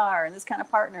kind of car and this kind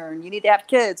of partner, and you need to have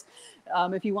kids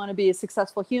if you want to be a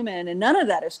successful human. And none of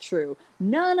that is true.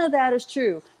 None of that is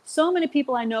true. So many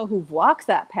people I know who've walked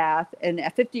that path and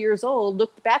at 50 years old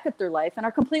look back at their life and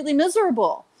are completely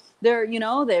miserable.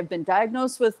 They've been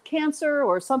diagnosed with cancer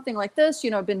or something like this,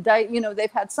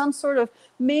 they've had some sort of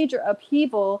major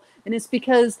upheaval, and it's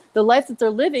because the life that they're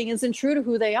living isn't true to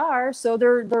who they are. So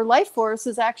their life force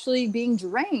is actually being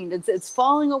drained. It's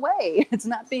falling away. It's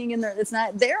not being in there. It's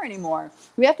not there anymore.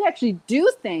 We have to actually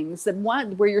do things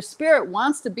where your spirit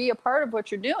wants to be a part of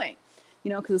what you're doing,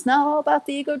 because it's not all about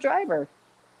the ego driver.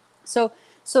 So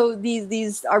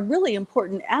these are really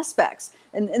important aspects.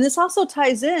 And this also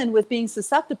ties in with being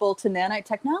susceptible to nanite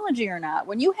technology or not.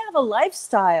 When you have a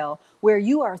lifestyle where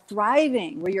you are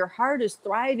thriving, where your heart is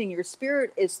thriving, your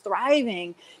spirit is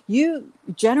thriving, you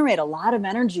generate a lot of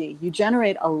energy. You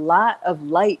generate a lot of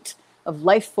light, of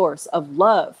life force, of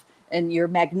love. And your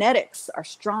magnetics are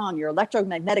strong. Your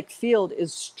electromagnetic field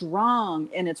is strong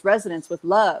in its resonance with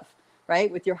love, right?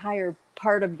 With your higher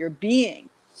part of your being.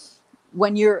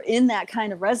 When you're in that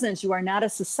kind of resonance, you are not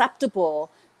as susceptible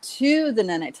to the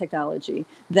nanite technology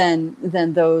than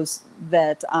those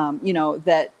that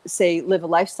that say live a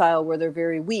lifestyle where they're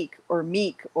very weak or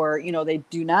meek, or they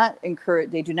do not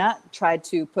try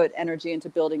to put energy into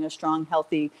building a strong,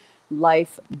 healthy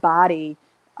life, body,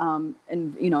 and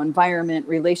environment,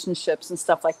 relationships, and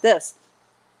stuff like this.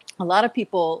 A lot of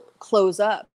people close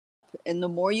up. And the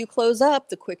more you close up,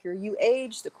 the quicker you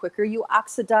age, the quicker you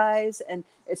oxidize. And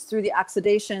it's through the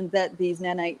oxidation that these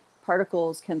nanite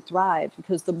particles can thrive,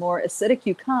 because the more acidic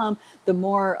you come, the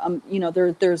more,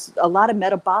 there's a lot of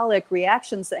metabolic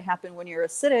reactions that happen when you're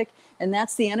acidic. And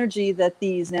that's the energy that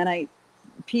these nanite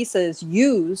pieces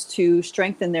use to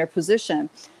strengthen their position.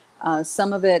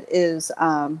 Some of it is,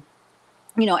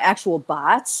 actual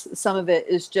bots. Some of it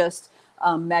is just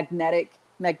magnetic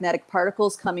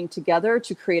particles coming together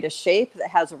to create a shape that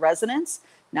has a resonance.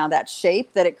 Now that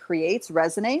shape that it creates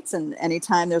resonates, and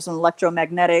anytime there's an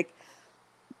electromagnetic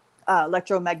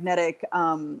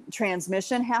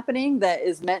transmission happening that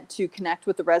is meant to connect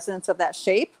with the resonance of that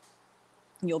shape,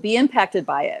 you'll be impacted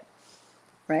by it,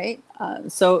 right?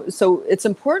 So it's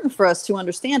important for us to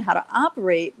understand how to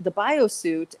operate the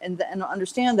biosuit and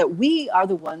understand that we are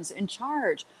the ones in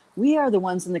charge. We are the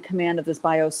ones in the command of this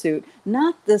biosuit,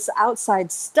 not this outside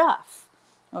stuff,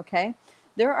 okay?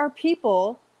 There are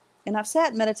people, and I've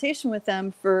sat in meditation with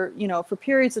them for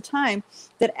periods of time,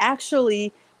 that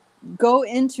actually go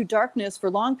into darkness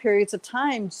for long periods of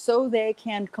time so they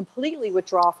can completely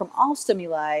withdraw from all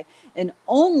stimuli and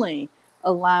only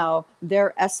allow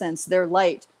their essence, their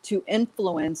light, to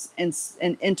influence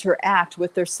and interact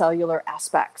with their cellular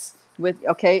aspects.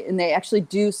 And they actually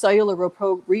do cellular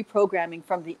reprogramming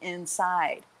from the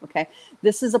inside. Okay,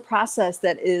 this is a process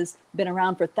that is been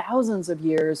around for thousands of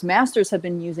years. Masters have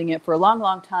been using it for a long,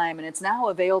 long time, and it's now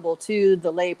available to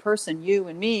the lay person, you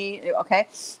and me. Okay,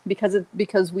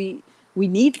 because we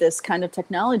need this kind of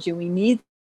technology. We need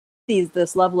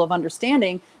this level of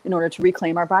understanding in order to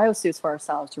reclaim our biosuits for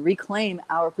ourselves, to reclaim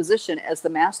our position as the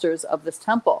masters of this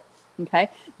temple. Okay,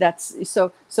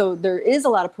 so there is a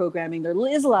lot of programming, there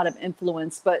is a lot of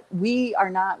influence, but we are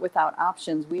not without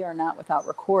options. We are not without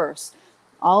recourse.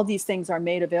 All these things are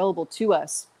made available to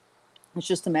us. It's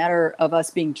just a matter of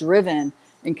us being driven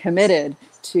and committed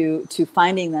to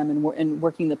finding them and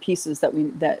working the pieces that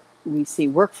we see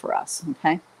work for us.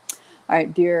 Okay, all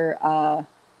right, dear.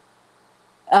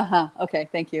 Okay,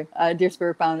 thank you. Dear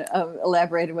Spirit Bound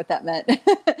elaborated what that meant.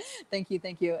 Thank you,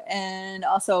 thank you. And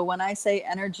also, when I say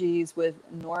energies with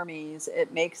normies,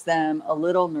 it makes them a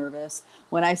little nervous.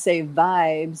 When I say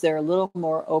vibes, they're a little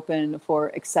more open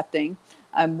for accepting.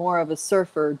 I'm more of a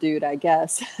surfer dude, I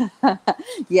guess.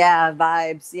 Yeah,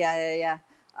 vibes. Yeah.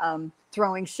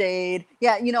 Throwing shade.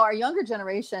 Yeah, our younger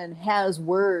generation has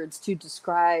words to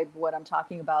describe what I'm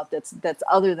talking about that's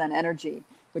other than energy,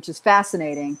 which is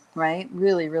fascinating, right?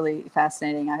 Really, really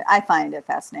fascinating. I find it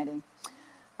fascinating.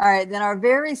 All right, then our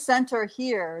very center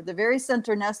here, the very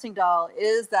center nesting doll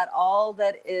is that all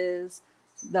that is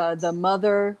the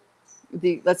mother,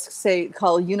 let's say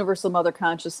call universal mother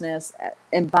consciousness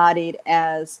embodied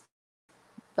as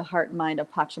the heart and mind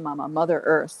of Pachamama, Mother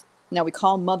Earth. Now we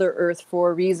call Mother Earth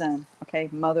for a reason, okay?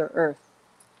 Mother Earth.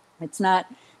 It's not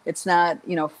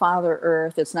Father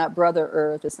Earth, it's not Brother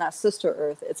Earth, it's not Sister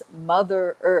Earth, it's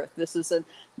Mother Earth. This is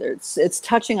it's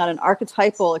touching on an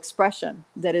archetypal expression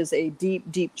that is a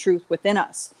deep, deep truth within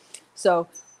us. So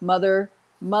mother,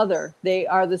 they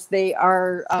are the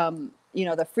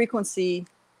frequency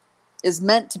is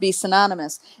meant to be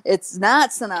synonymous. It's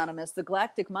not synonymous. The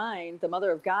galactic mind, the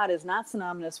mother of God, is not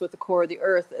synonymous with the core of the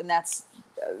earth. And that's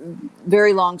a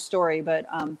very long story. But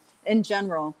in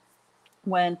general,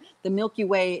 when the Milky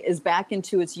Way is back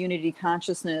into its unity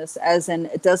consciousness, as in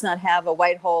it does not have a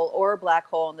white hole or a black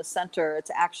hole in the center,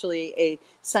 it's actually a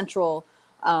central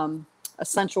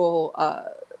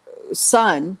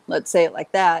sun, let's say it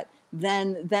like that,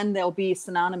 then they'll be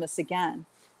synonymous again.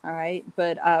 All right.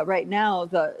 But right now,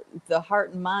 the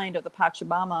heart and mind of the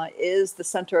Pachamama is the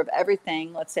center of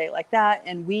everything, let's say it like that.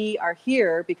 And we are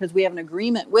here because we have an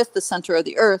agreement with the center of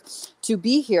the earth to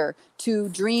be here, to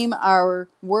dream our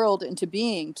world into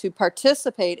being, to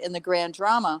participate in the grand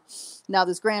drama. Now,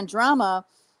 this grand drama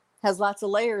has lots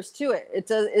of layers to it. It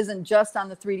isn't just on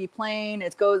the 3D plane.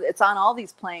 It's on all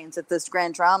these planes that this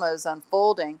grand drama is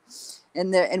unfolding.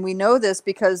 And we know this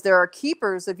because there are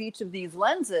keepers of each of these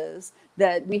lenses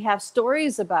that we have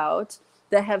stories about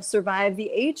that have survived the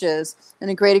ages. And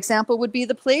a great example would be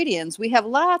the Pleiadians. We have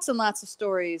lots and lots of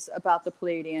stories about the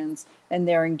Pleiadians and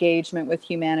their engagement with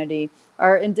humanity.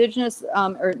 Our indigenous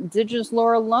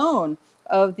lore alone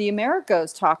of the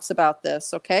Americas talks about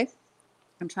this. Okay,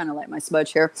 I'm trying to light my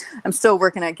smudge here. I'm still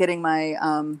working at getting my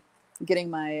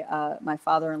my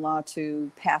father-in-law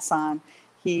to pass on.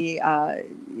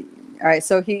 All right,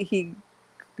 so he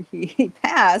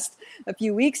passed a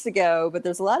few weeks ago, but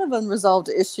there's a lot of unresolved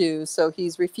issues, so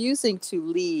he's refusing to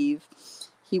leave.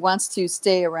 He wants to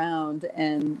stay around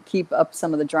and keep up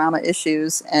some of the drama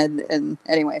issues. And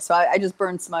anyway, so I just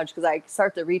burn smudge because I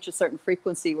start to reach a certain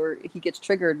frequency where he gets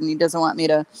triggered and he doesn't want me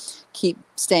to keep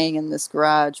staying in this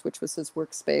garage, which was his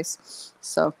workspace.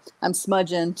 So I'm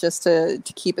smudging just to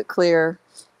keep it clear,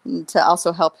 and to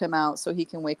also help him out so he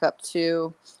can wake up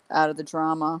too out of the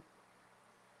drama.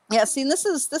 Yeah, see, this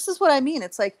is what I mean.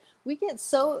 It's like we get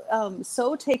so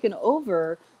taken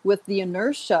over with the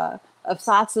inertia of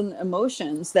thoughts and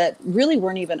emotions that really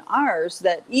weren't even ours,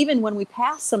 that even when we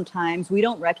pass sometimes we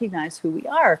don't recognize who we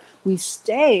are. We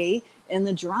stay in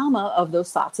the drama of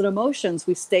those thoughts and emotions.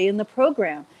 We stay in the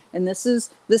program. And this is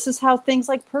how things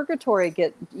like purgatory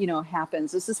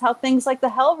happens. This is how things like the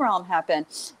hell realm happen,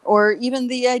 or even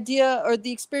the idea or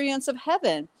the experience of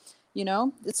heaven.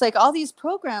 It's like all these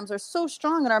programs are so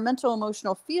strong in our mental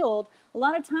emotional field. A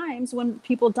lot of times when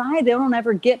people die, they don't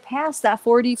ever get past that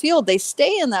 4D field. They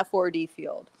stay in that 4D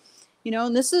field.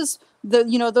 And this is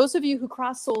those of you who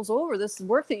cross souls over, this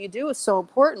work that you do is so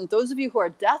important. Those of you who are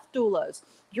death doulas,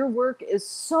 your work is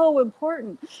so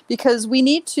important because we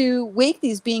need to wake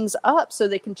these beings up so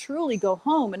they can truly go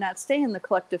home and not stay in the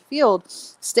collective field,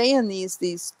 stay in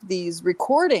these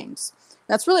recordings.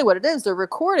 That's really what it is. They're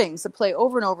recordings that play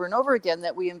over and over and over again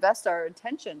that we invest our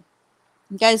attention.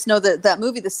 You guys know that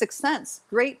movie, The Sixth Sense.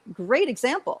 Great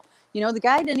example. The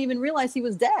guy didn't even realize he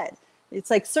was dead. It's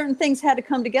like certain things had to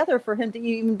come together for him to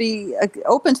even be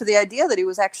open to the idea that he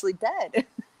was actually dead.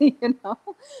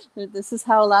 This is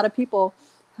how a lot of people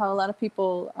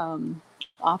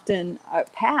often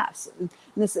pass. And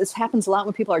this happens a lot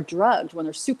when people are drugged, when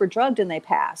they're super drugged and they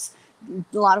pass.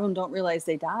 A lot of them don't realize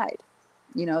they died.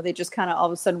 They just kind of all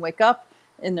of a sudden wake up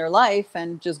in their life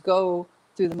and just go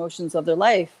through the motions of their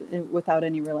life without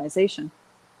any realization.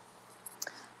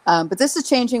 But this is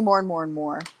changing more and more and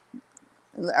more.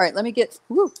 All right, let me get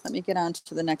on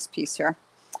to the next piece here.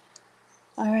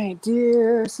 All right,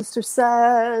 dear sister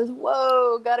says,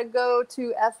 whoa, gotta go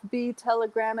to FB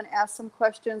Telegram and ask some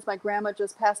questions. My grandma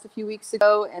just passed a few weeks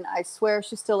ago, and I swear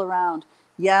she's still around.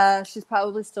 Yeah, she's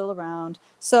probably still around.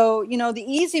 So, the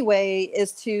easy way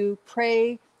is to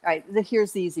pray. All right,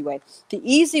 here's the easy way. The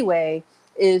easy way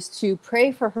is to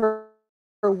pray for her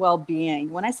well-being.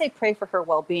 When I say pray for her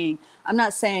well-being, I'm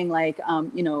not saying like,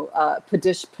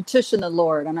 petition the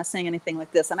Lord. I'm not saying anything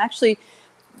like this.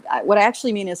 What I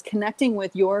actually mean is connecting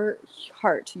with your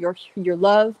heart, your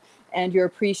love and your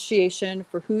appreciation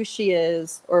for who she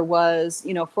is or was,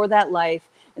 for that life.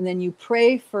 And then you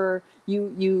pray for,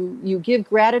 you give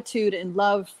gratitude and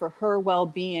love for her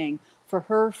well-being, for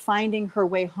her finding her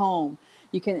way home.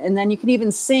 And then you can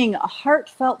even sing a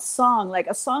heartfelt song, like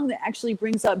a song that actually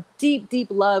brings up deep, deep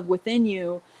love within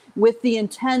you, with the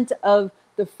intent of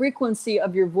the frequency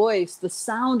of your voice, the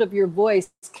sound of your voice,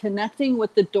 connecting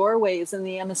with the doorways and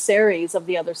the emissaries of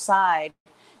the other side.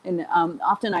 And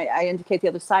often I indicate the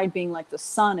other side being like the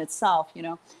sun itself,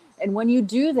 And when you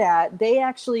do that, they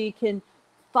actually can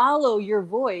follow your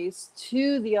voice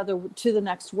to the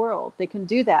next world. They can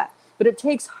do that, but it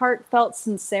takes heartfelt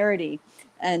sincerity.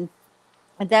 And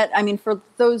that, for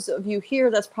those of you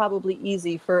here, that's probably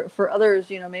easy. For others,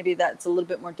 maybe that's a little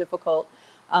bit more difficult,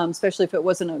 especially if it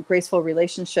wasn't a graceful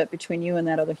relationship between you and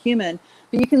that other human.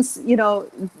 But you can,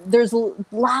 there's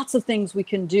lots of things we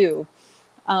can do.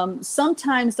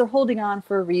 Sometimes they're holding on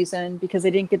for a reason because they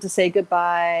didn't get to say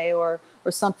goodbye or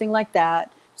something like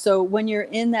that. So when you're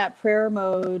in that prayer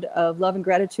mode of love and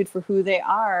gratitude for who they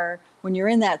are, when you're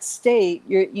in that state,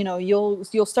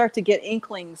 you'll start to get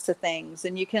inklings to things,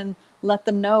 and you can let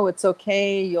them know it's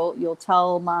okay. You'll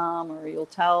tell mom, or you'll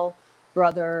tell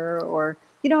brother, or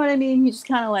you know what I mean? You just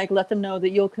kind of like let them know that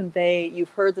you've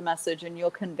heard the message and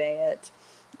you'll convey it.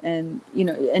 And,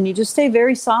 and you just stay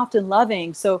very soft and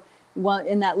loving. So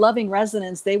in that loving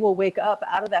resonance, they will wake up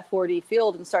out of that 4D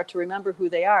field and start to remember who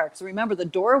they are. Because remember, the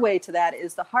doorway to that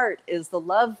is the heart, is the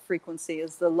love frequency,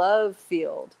 is the love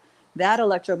field. That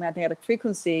electromagnetic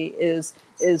frequency is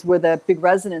where the big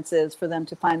resonance is for them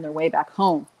to find their way back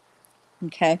home.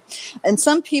 Okay. And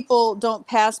some people don't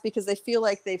pass because they feel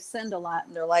like they've sinned a lot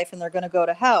in their life and they're going to go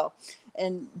to hell.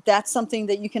 And that's something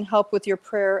that you can help with your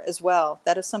prayer as well.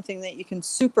 That is something that you can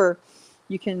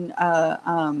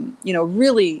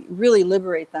really, really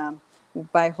liberate them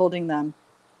by holding them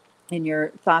in your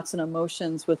thoughts and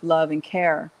emotions with love and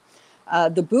care.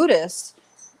 The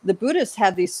Buddhists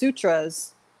have these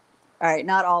sutras. All right,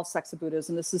 not all sects of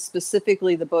Buddhism. This is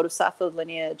specifically the Bodhisattva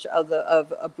lineage of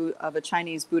a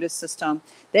Chinese Buddhist system.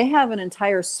 They have an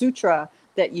entire sutra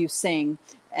that you sing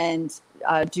and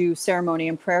do ceremony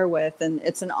and prayer with, and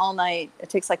it's an all-night. It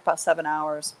takes like about 7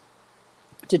 hours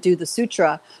to do the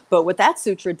sutra. But what that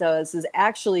sutra does is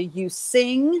actually you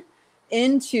sing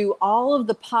into all of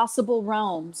the possible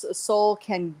realms a soul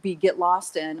can get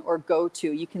lost in or go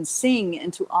to. You can sing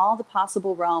into all the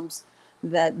possible realms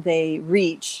that they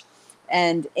reach.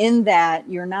 And in that,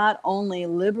 you're not only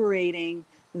liberating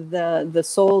the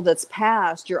soul that's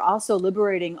passed, you're also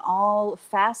liberating all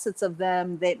facets of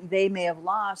them that they may have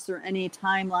lost through any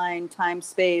timeline, time,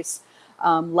 space,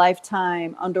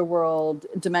 lifetime, underworld,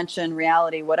 dimension,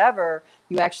 reality, whatever.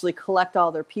 You actually collect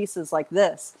all their pieces like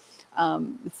this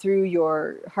through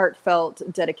your heartfelt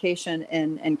dedication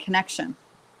and connection.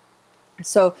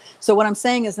 So what I'm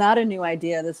saying is not a new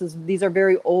idea. These are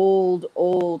very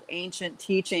old, ancient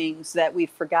teachings that we've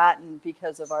forgotten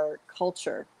because of our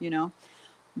culture.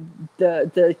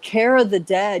 The care of the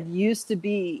dead used to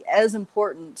be as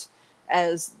important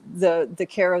as the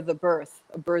care of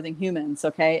birthing humans.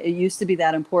 Okay, it used to be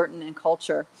that important in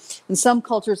culture. In some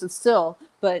cultures, it's still,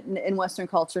 but in Western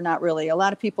culture, not really. A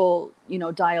lot of people,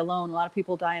 die alone. A lot of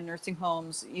people die in nursing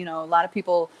homes. A lot of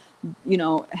people,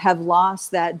 have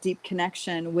lost that deep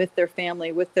connection with their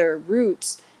family, with their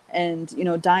roots, and,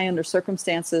 die under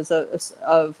circumstances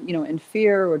of in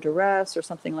fear or duress or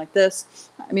something like this.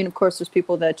 I mean, of course, there's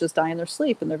people that just die in their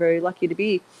sleep, and they're very lucky to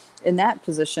be in that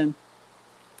position.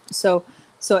 So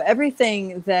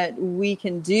everything that we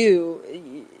can do,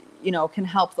 can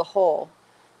help the whole.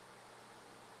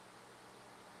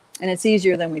 And it's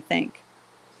easier than we think.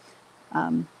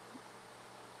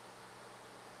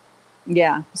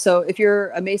 Yeah. So if you're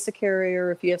a Mesa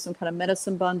carrier, if you have some kind of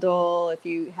medicine bundle, if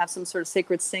you have some sort of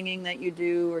sacred singing that you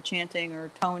do, or chanting or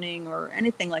toning or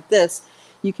anything like this,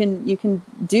 you can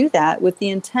do that with the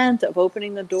intent of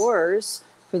opening the doors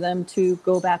for them to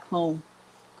go back home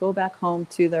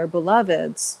to their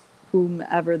beloveds,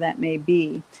 whomever that may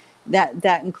be.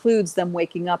 That includes them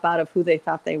waking up out of who they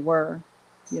thought they were.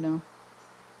 you know.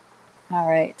 All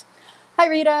right. Hi,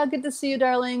 Rita. Good to see you,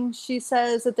 darling. She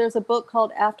says that there's a book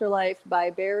called Afterlife by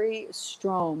Barry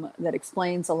Strom that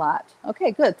explains a lot.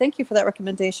 Okay, good. Thank you for that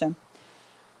recommendation.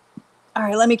 All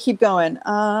right, let me keep going.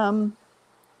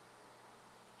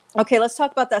 Okay, let's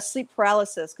talk about that sleep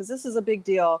paralysis, because this is a big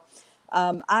deal.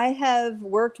 I have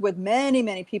worked with many,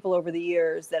 many people over the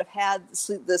years that have had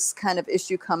this kind of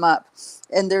issue come up,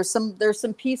 and there's some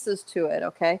pieces to it.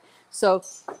 Okay, so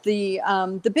the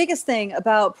biggest thing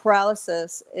about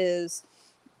paralysis is,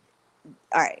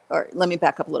 all right, let me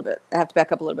back up a little bit. I have to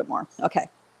back up a little bit more. Okay,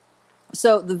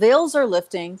 so the veils are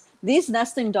lifting. These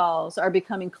nesting dolls are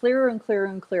becoming clearer and clearer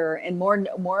and clearer, and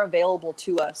more available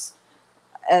to us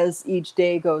as each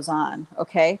day goes on.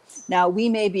 Okay, now we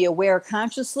may be aware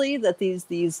consciously that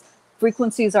these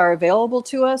frequencies are available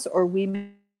to us, or we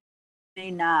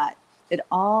may not. It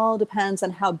all depends on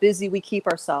how busy we keep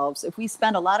ourselves. If we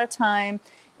spend a lot of time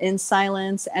in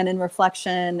silence and in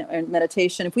reflection and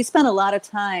meditation, if we spend a lot of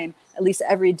time, at least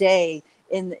every day,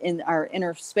 in our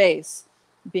inner space,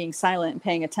 being silent and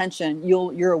paying attention,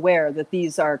 you're aware that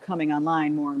these are coming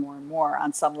online more and more and more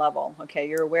on some level. Okay,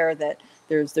 you're aware that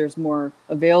there's more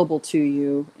available to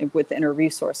you with inner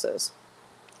resources.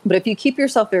 But if you keep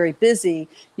yourself very busy,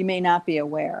 you may not be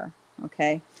aware.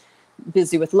 Okay,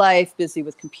 busy with life, busy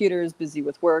with computers, busy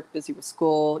with work, busy with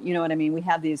school. You know what I mean?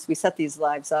 We set these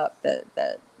lives up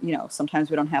that sometimes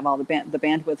we don't have all the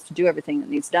bandwidth to do everything that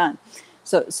needs done.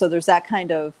 So there's that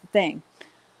kind of thing.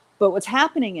 But what's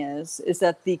happening is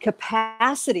that the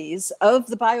capacities of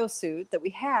the biosuit that we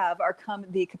have our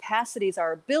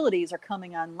abilities are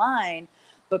coming online,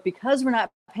 but because we're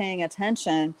not paying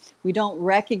attention, we don't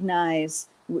really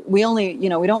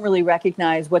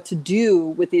recognize what to do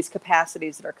with these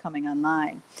capacities that are coming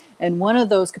online. And one of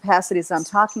those capacities I'm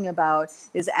talking about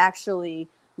is actually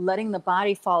letting the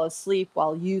body fall asleep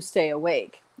while you stay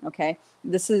awake. Okay,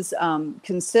 this is so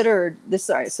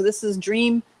this is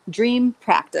dream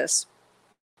practice,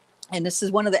 and this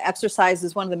is one of the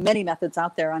exercises, one of the many methods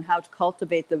out there on how to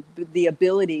cultivate the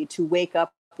ability to wake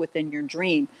up within your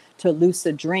dream, to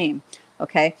lucid dream.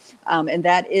 Okay, and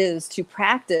that is to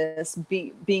practice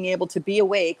being able to be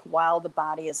awake while the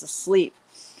body is asleep.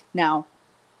 Now,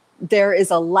 there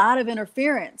is a lot of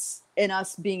interference in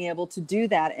us being able to do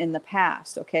that in the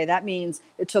past. Okay, that means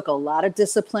it took a lot of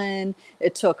discipline.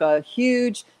 It took a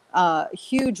huge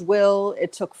will.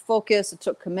 It took focus. It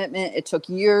took commitment. It took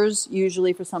years,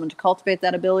 usually, for someone to cultivate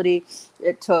that ability.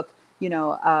 It took,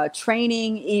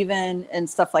 training even, and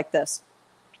stuff like this.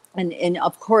 And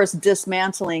of course,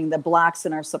 dismantling the blocks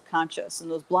in our subconscious.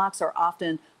 And those blocks are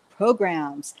often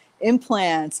programs,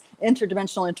 implants,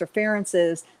 interdimensional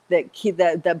interferences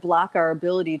that block our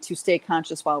ability to stay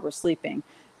conscious while we're sleeping.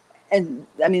 And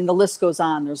I mean, the list goes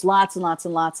on. There's lots and lots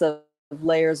and lots of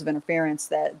layers of interference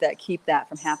that keep that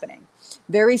from happening.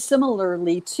 Very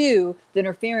similarly to the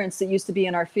interference that used to be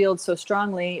in our field so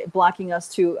strongly, blocking us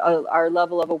to our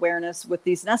level of awareness with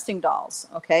these nesting dolls.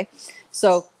 Okay,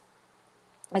 so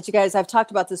as you guys, I've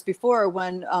talked about this before.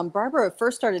 When Barbara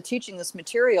first started teaching this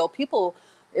material, people,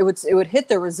 it would hit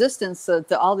the resistance,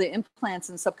 all the implants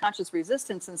and subconscious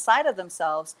resistance inside of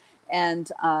themselves, and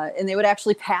they would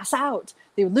actually pass out.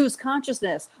 They would lose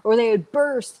consciousness, or they would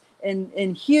burst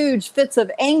in huge fits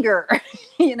of anger,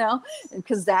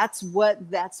 because that's what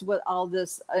all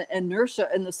this inertia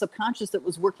in the subconscious that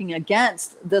was working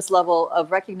against this level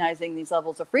of recognizing these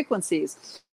levels of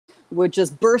frequencies would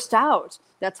just burst out.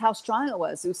 That's how strong it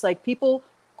was. It was like people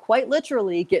quite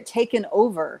literally get taken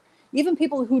over. Even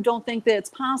people who don't think that it's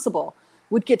possible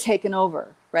would get taken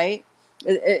over, right?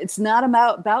 It's not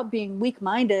about being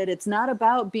weak-minded. It's not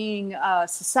about being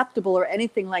susceptible or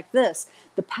anything like this.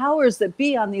 The powers that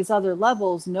be on these other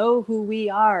levels know who we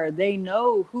are. They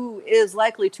know who is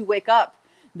likely to wake up.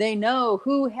 They know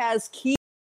who has keys.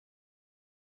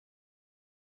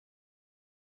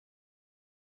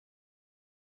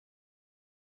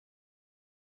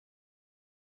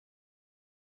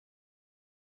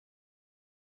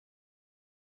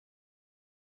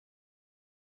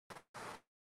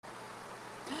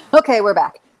 Okay, we're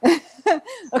back.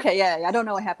 Okay, yeah, I don't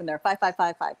know what happened there.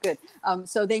 5555, good.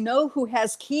 So they know who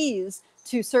has keys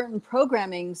to certain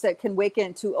programmings that can wake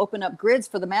in to open up grids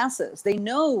for the masses. They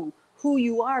know who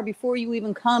you are before you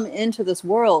even come into this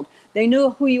world. They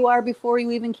know who you are before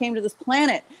you even came to this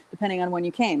planet, depending on when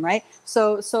you came, right?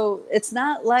 So it's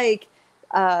not like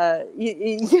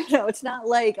It's not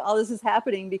like all this is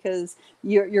happening because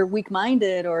you're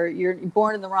weak-minded or you're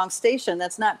born in the wrong station.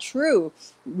 That's not true.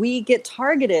 We get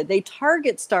targeted. They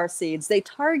target starseeds. They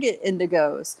target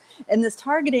indigos. And this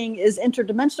targeting is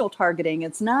interdimensional targeting.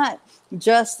 It's not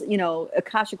just,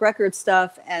 Akashic record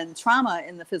stuff and trauma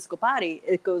in the physical body.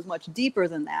 It goes much deeper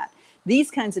than that.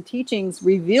 These kinds of teachings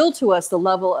reveal to us the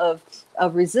level of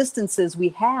resistances we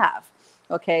have.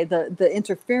 Okay, the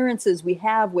interferences we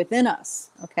have within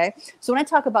us. Okay, so when I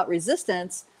talk about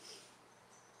resistance,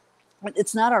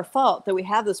 it's not our fault that we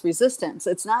have this resistance.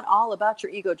 It's not all about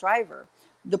your ego driver.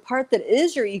 The part that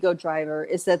is your ego driver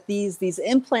is that these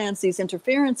implants, these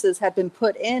interferences have been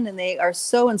put in, and they are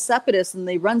so insidious and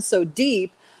they run so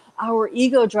deep. Our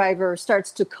ego driver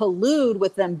starts to collude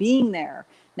with them being there.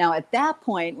 Now, at that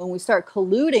point, when we start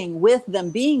colluding with them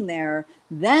being there,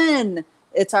 then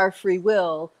it's our free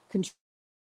will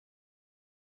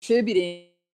contributing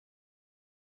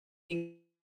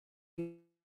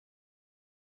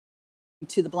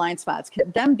to the blind spots.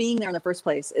 Them being there in the first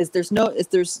place is there's no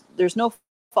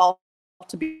fault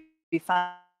to be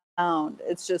found.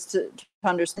 It's just to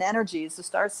understand energies. The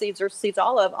star seeds, earth seeds,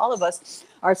 all of us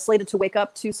are slated to wake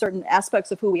up to certain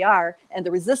aspects of who we are, and the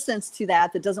resistance to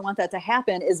that doesn't want that to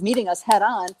happen is meeting us head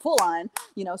on, full on,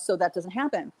 so that doesn't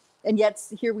happen. And yet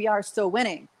here we are still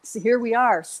winning. So here we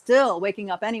are still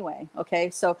waking up anyway. Okay.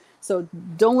 So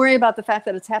don't worry about the fact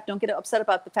that it's happening. Don't get upset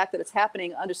about the fact that it's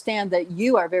happening. Understand that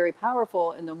you are very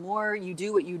powerful. And the more you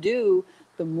do what you do,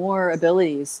 the more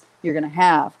abilities you're going to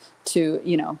have to,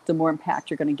 the more impact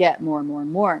you're going to get, more and more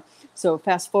and more. So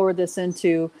fast forward this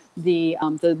into the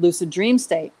lucid dream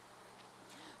state.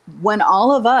 When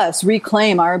all of us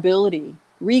reclaim our ability,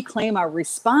 reclaim our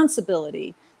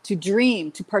responsibility to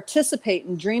dream, to participate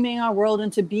in dreaming our world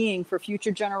into being for future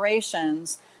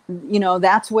generations,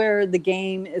 that's where the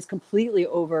game is completely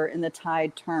over and the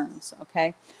tide turns,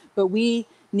 okay? But we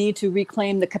need to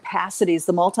reclaim the capacities,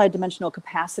 the multidimensional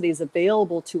capacities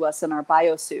available to us in our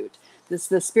biosuit.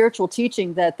 The spiritual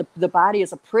teaching that the body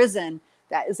is a prison,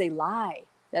 that is a lie.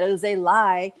 That is a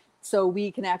lie. So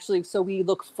we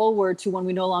look forward to when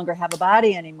we no longer have a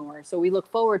body anymore. So we look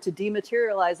forward to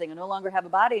dematerializing and no longer have a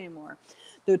body anymore.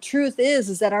 The truth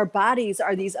is that our bodies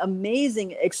are these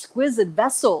amazing, exquisite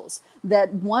vessels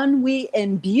that when we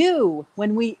imbue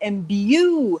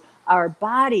our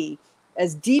body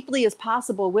as deeply as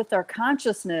possible with our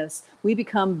consciousness, we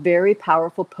become very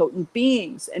powerful, potent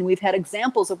beings. And we've had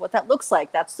examples of what that looks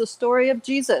like. That's the story of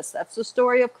Jesus. That's the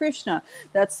story of Krishna.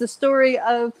 That's the story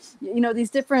of,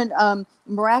 these different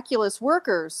miraculous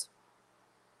workers.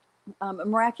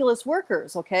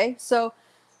 Okay? So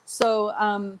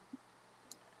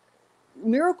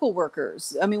miracle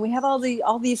workers. I mean, we have all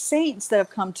these saints that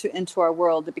have come into our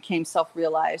world that became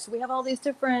self-realized. We have all these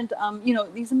different,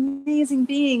 these amazing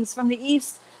beings from the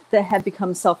East that have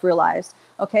become self-realized.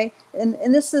 Okay, and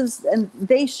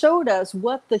they showed us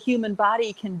what the human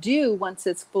body can do once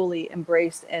it's fully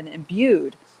embraced and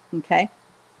imbued. Okay,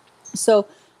 so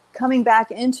coming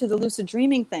back into the lucid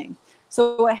dreaming thing.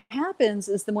 So what happens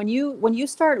is that when you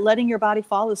start letting your body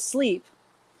fall asleep,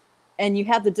 and you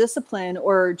have the discipline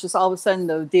or just all of a sudden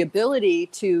the ability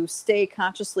to stay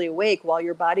consciously awake while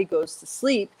your body goes to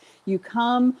sleep, you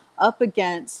come up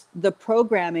against the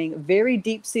programming, very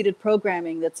deep-seated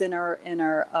programming that's in our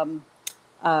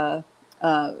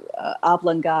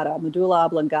oblongata, medulla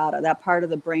oblongata, that part of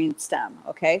the brain stem,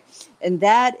 okay? And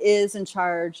that is in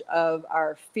charge of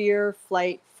our fear,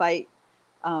 flight, fight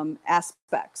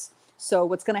aspects. So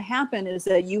what's going to happen is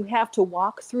that you have to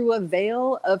walk through a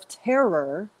veil of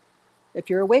terror. If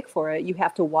you're awake for it, you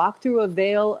have to walk through a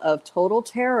veil of total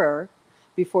terror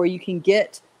before you can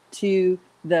get to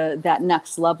that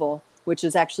next level, which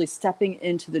is actually stepping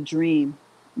into the dream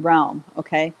realm,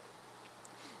 okay?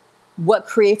 What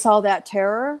creates all that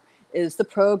terror is the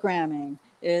programming,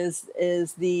 is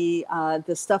the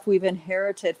stuff we've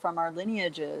inherited from our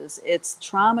lineages. It's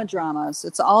trauma dramas.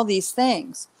 It's all these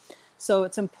things. So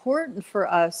it's important for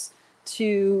us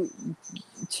to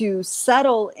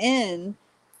settle in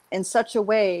such a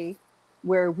way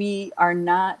where we're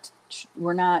not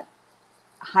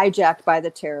hijacked by the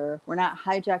terror. We're not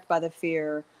hijacked by the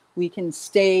fear. We can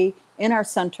stay in our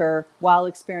center while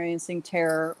experiencing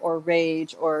terror or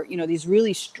rage or, these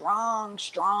really strong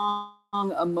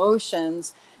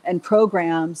emotions and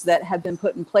programs that have been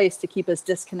put in place to keep us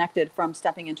disconnected from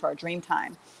stepping into our dream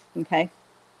time. Okay.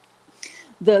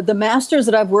 The masters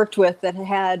that I've worked with that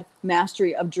had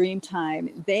mastery of dream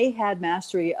time, they had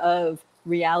mastery of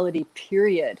reality,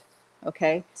 period.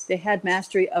 Okay, they had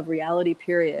mastery of reality,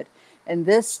 period. And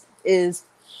this is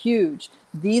huge.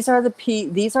 These are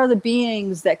the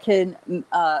beings that can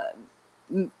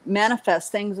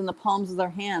manifest things in the palms of their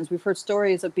hands. We've heard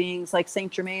stories of beings like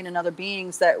Saint Germain and other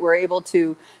beings that were able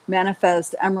to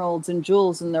manifest emeralds and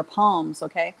jewels in their palms.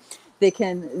 Okay,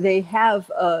 they have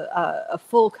a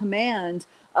full command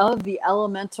of the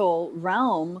elemental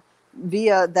realm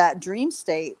via that dream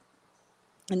state,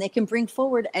 and they can bring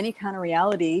forward any kind of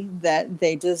reality that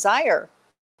they desire.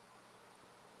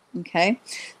 Okay,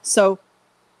 so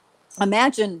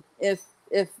imagine if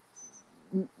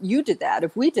you did that,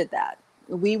 if we did that,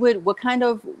 we would,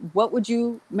 what would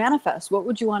you manifest? What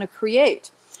would you want to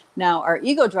create? Now, our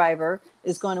ego driver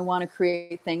is going to want to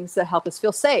create things that help us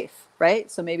feel safe, right?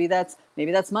 So maybe that's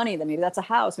money, then maybe that's a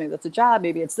house, maybe that's a job,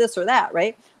 maybe it's this or that,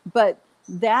 right? But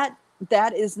that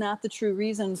is not the true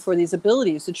reason for these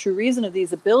abilities. The true reason of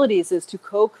these abilities is to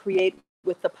co-create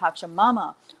with the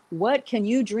Pachamama. What can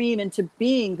you dream into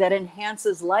being that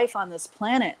enhances life on this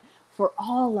planet for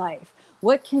all life?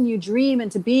 What can you dream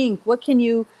into being? What can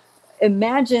you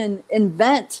imagine,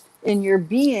 invent in your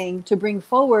being to bring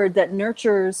forward that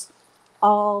nurtures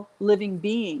all living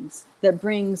beings, that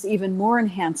brings even more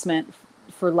enhancement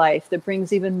for life, that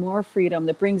brings even more freedom,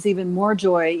 that brings even more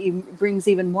joy, brings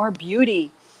even more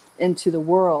beauty into the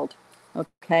world?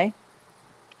 Okay,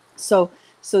 so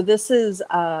this is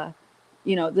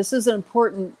this is an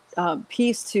important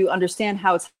piece to understand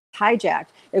how it's hijacked.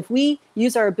 If we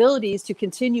use our abilities to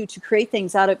continue to create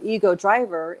things out of ego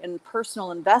driver and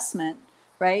personal investment,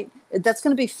 right, that's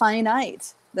going to be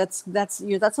finite. That's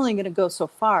only going to go so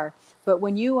far. But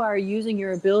when you are using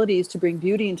your abilities to bring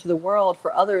beauty into the world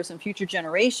for others and future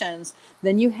generations,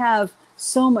 then you have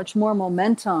so much more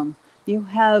momentum. You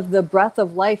have the breath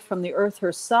of life from the earth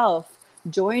herself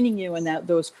joining you in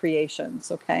those creations.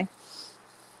 Okay,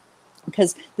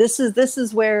 because this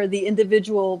is where the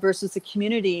individual versus the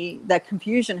community, that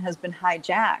confusion has been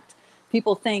hijacked.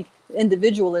 People think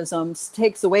individualism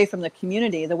takes away from the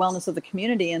community, the wellness of the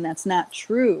community, and that's not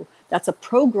true. That's a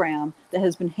program that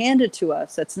has been handed to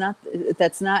us. That's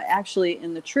not actually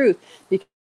in the truth,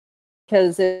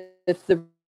 because if the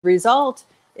result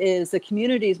is the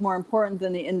community is more important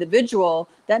than the individual,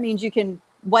 that means you can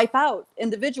wipe out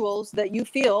individuals that you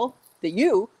feel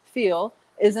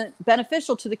isn't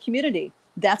beneficial to the community.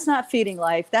 That's not feeding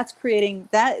life. That's creating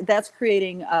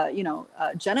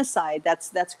genocide.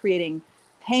 That's creating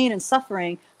pain and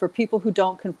suffering for people who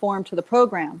don't conform to the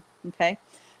program. Okay,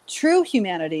 true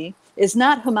humanity is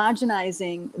not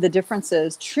homogenizing the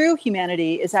differences. True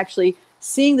humanity is actually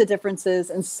seeing the differences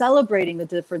and celebrating the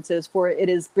differences, for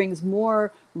it brings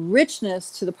more richness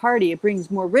to the party. It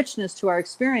brings more richness to our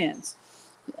experience.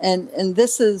 And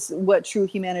this is what true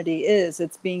humanity is.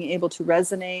 It's being able to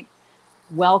resonate,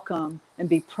 welcome, and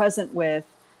be present with,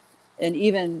 and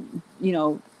even,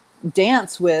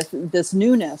 dance with this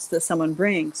newness that someone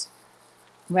brings,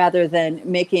 rather than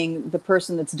making the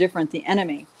person that's different the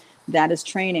enemy. That is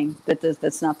training.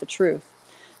 That's not the truth.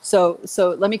 So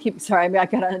let me sorry, I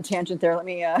got on a tangent there. Let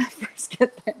me first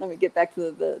get back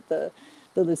to the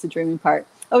lucid dreaming part.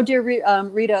 Oh, dear,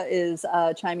 Rita is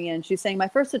chiming in. She's saying, my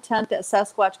first attempt at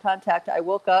Sasquatch contact, I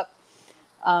woke up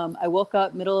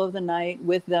middle of the night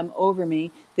with them over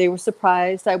me. They were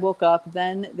surprised I woke up.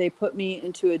 Then they put me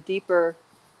into a deeper,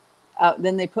 out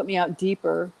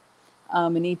deeper,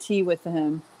 an ET with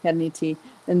him, had an ET.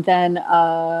 And then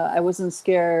I wasn't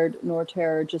scared nor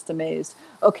terror, just amazed.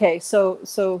 Okay, so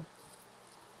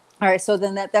all right, so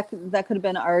then that could have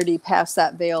been already past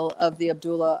that veil of the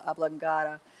Abdullah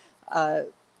Oblongata.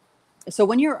 So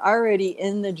when you're already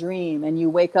in the dream and you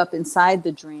wake up inside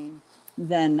the dream,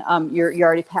 then you're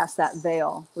already past that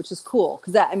veil, which is cool,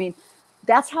 because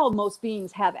that's how most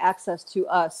beings have access to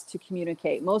us to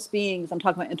communicate. Most beings, I'm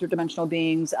talking about interdimensional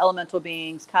beings, elemental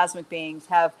beings, cosmic beings,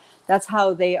 that's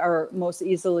how they are most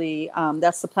easily,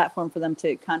 that's the platform for them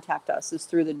to contact us, is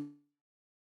through the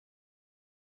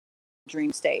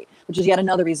dream state, which is yet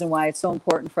another reason why it's so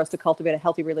important for us to cultivate a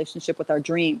healthy relationship with our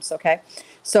dreams. Okay,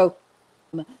 so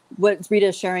what Rita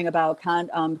is sharing about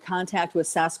contact with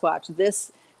Sasquatch,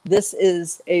 this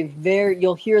is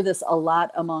you'll hear this a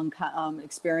lot among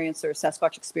experiencers,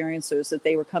 Sasquatch experiencers, that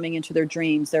they were coming into their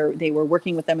dreams. They were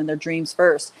working with them in their dreams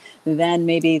first. Then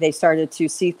maybe they started to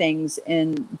see things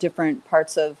in different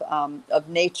parts of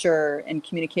nature and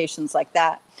communications like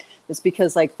that. It's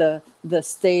because the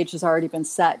stage has already been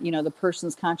set. The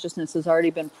person's consciousness has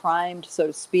already been primed, so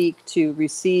to speak, to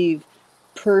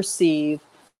perceive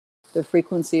the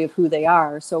frequency of who they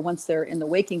are. So once they're in the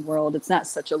waking world, it's not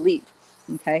such a leap.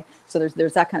 Okay, so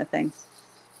there's that kind of thing.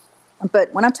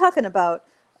 But when I'm talking about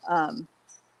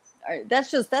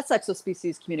that's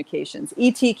exospecies communications.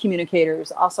 ET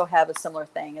communicators also have a similar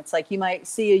thing. It's like you might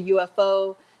see a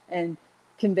UFO and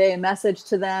convey a message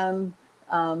to them,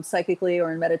 psychically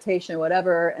or in meditation or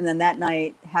whatever, and then that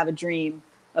night have a dream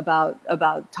about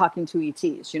talking to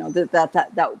ETs.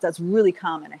 That's really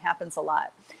common. It happens a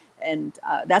lot. And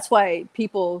that's why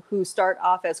people who start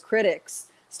off as critics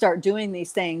start doing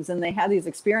these things and they have these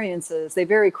experiences, they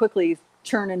very quickly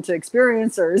turn into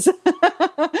experiencers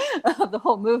of the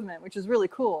whole movement, which is really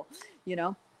cool,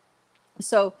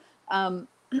 So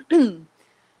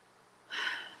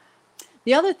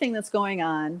the other thing that's going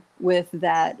on with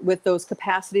those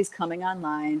capacities coming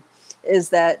online is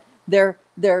that they're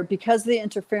because of the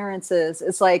interferences,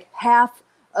 it's like half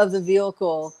of the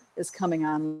vehicle is coming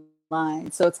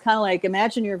online. So it's kind of like,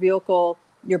 imagine your vehicle,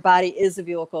 your body is a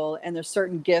vehicle, and there's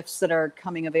certain gifts that are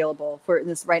coming available for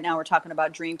this. Right now we're talking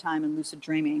about dream time and lucid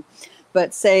dreaming,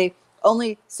 but say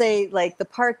like the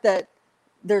part that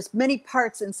there's many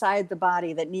parts inside the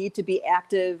body that need to be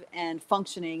active and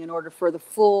functioning in order for the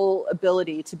full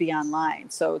ability to be online.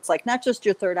 So it's like not just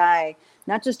your third eye,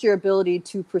 not just your ability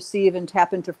to perceive and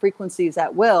tap into frequencies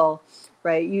at will,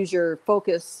 right? Use your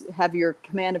focus, have your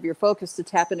command of your focus to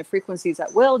tap into frequencies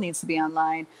at will needs to be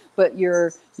online, but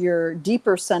your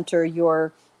deeper center,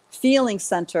 your feeling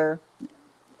center,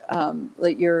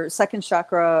 like your second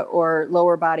chakra or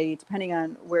lower body, depending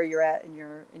on where you're at in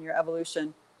your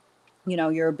evolution,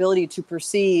 your ability to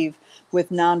perceive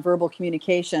with nonverbal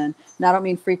communication. And I don't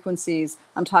mean frequencies.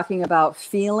 I'm talking about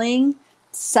feeling,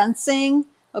 sensing,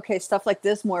 okay, stuff like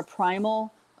this, more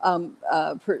primal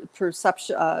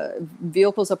perception,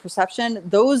 vehicles of perception.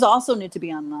 Those also need to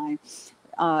be online.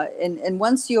 And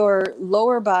once your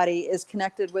lower body is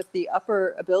connected with the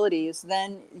upper abilities,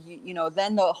 then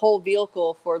then the whole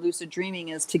vehicle for lucid dreaming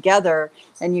is together,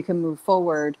 and you can move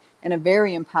forward in a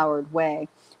very empowered way.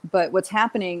 But what's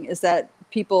happening is that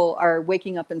people are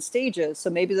waking up in stages. So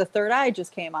maybe the third eye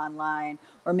just came online,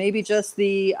 or maybe just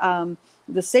the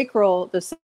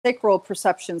sacral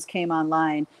perceptions came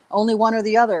online, only one or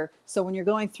the other. So when you're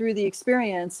going through the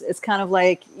experience, it's kind of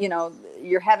like,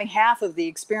 you're having half of the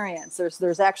experience.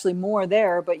 There's actually more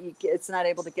there, but it's not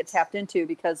able to get tapped into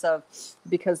because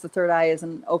the third eye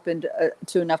isn't opened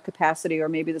to enough capacity, or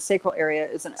maybe the sacral area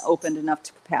isn't opened enough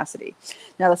to capacity.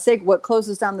 Now, what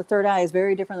closes down the third eye is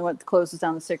very different than what closes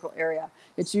down the sacral area.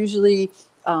 It's usually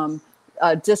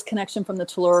disconnection from the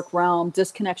telluric realm,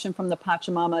 disconnection from the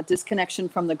Pachamama, disconnection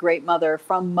from the Great Mother,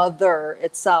 from Mother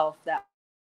itself, that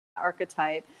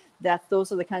archetype.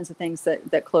 Those are the kinds of things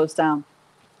that close down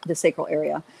the sacral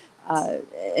area.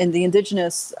 And the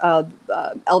indigenous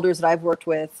elders that I've worked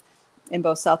with in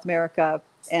both South America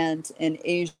and in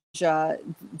Asia,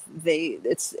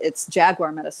 it's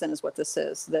jaguar medicine is what this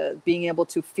is. The being able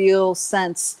to feel,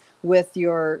 sense with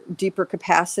your deeper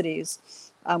capacities,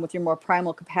 with your more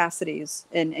primal capacities,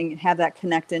 and have that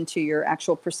connect into your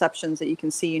actual perceptions that you can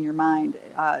see in your mind,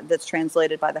 that's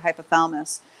translated by the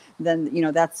hypothalamus. Then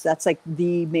that's like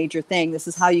the major thing. This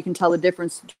is how you can tell the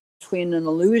difference between an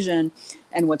illusion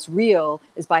and what's real,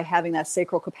 is by having that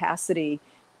sacral capacity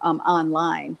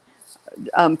online.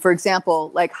 For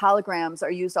example, like holograms are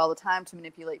used all the time to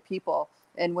manipulate people.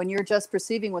 And when you're just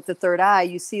perceiving with the third eye,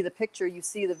 you see the picture, you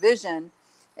see the vision,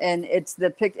 and it's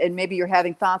and maybe you're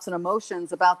having thoughts and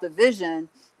emotions about the vision.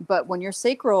 But when your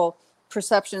sacral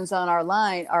perceptions are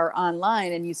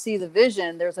online and you see the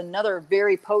vision, there's another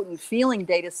very potent feeling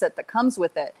data set that comes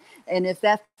with it. And if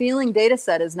that feeling data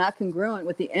set is not congruent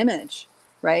with the image,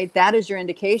 right, that is your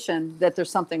indication that there's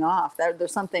something off, that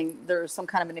there's some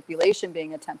kind of manipulation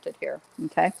being attempted here.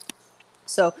 Okay.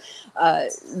 So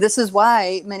this is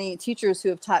why many teachers who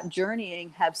have taught journeying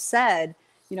have said,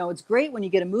 it's great when you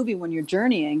get a movie when you're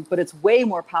journeying, but it's way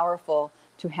more powerful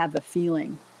to have the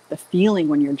feeling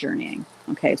when you're journeying.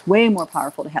 Okay. It's way more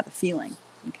powerful to have the feeling.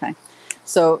 Okay.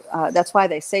 So that's why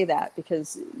they say that,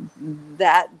 because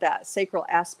that sacral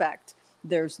aspect,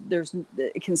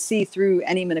 it can see through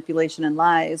any manipulation and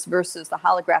lies, versus the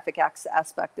holographic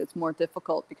aspect. It's more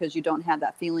difficult because you don't have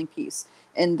that feeling piece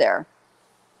in there.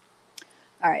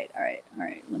 All right.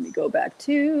 Let me go back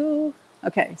to,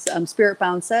 okay. So Spirit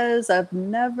Bound says, I've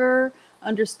never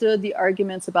understood the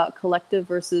arguments about collective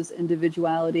versus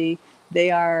individuality. They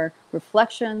are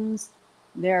reflections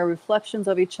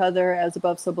of each other, as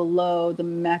above, so below. The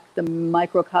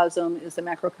microcosm is the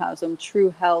macrocosm.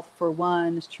 True health for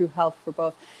one is true health for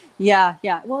both. Yeah.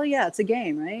 Well, yeah, it's a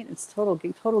game, right? It's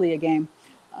totally a game.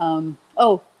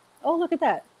 Oh, look at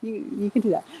that. You can do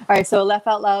that. All right, so laugh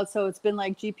out loud. So it's been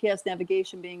like GPS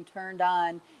navigation being turned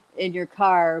on in your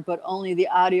car, but only the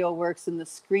audio works and the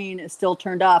screen is still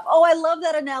turned off. Oh, I love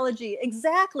that analogy.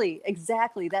 Exactly.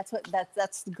 That's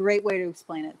a great way to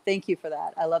explain it. Thank you for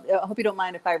that. I hope you don't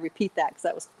mind if I repeat that,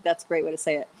 because that's a great way to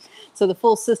say it. So the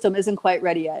full system isn't quite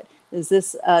ready yet. Is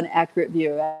this an accurate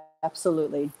view?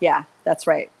 Absolutely. Yeah, that's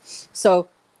right. So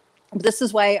this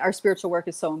is why our spiritual work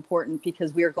is so important,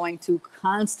 because we are going to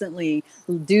constantly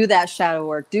do that shadow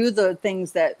work, do the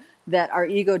things that our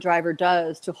ego driver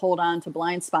does to hold on to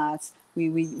blind spots.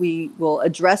 We will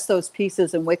address those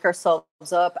pieces and wake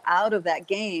ourselves up out of that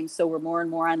game, so we're more and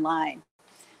more online.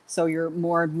 So you're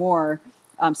more and more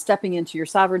stepping into your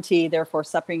sovereignty, therefore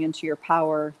stepping into your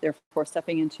power, therefore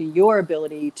stepping into your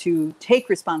ability to take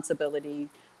responsibility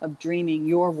of dreaming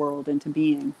your world into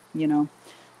being, you know.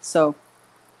 So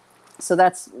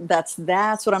that's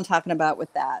what I'm talking about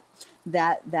with that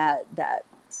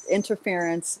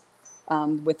interference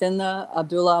within the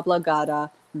Abdullah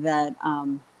Oblongata, that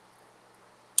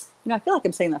I feel like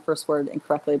I'm saying that first word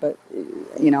incorrectly, but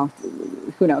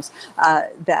who knows,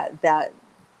 that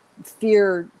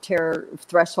fear, terror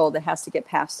threshold that has to get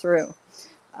passed through.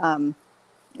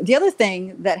 The other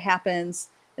thing that happens,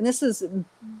 and this is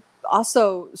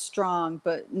also strong,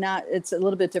 but not, it's a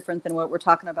little bit different than what we're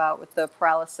talking about with the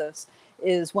paralysis,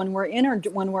 is when we're in our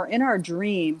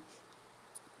dream,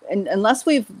 and unless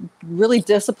we've really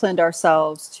disciplined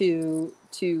ourselves to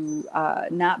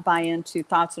not buy into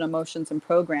thoughts and emotions and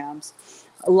programs,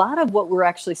 a lot of what we're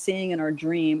actually seeing in our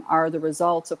dream are the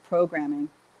results of programming.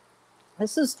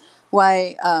 This is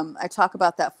why I talk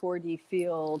about that 4D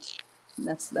field.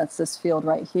 That's this field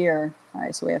right here. All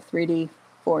right, so we have 3D,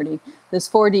 4D. This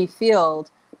 4D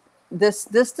field, this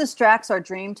distracts our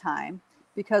dream time,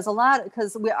 because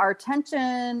our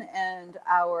attention and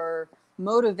our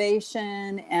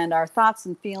motivation and our thoughts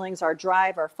and feelings, our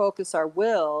drive, our focus, our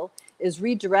will is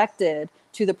redirected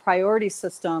to the priority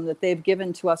system that they've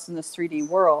given to us in this 3D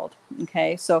world.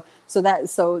 Okay, so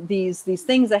these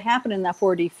things that happen in that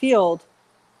 4D field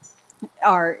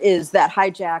is that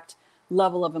hijacked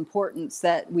level of importance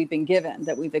that we've been given,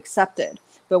 that we've accepted.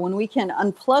 But when we can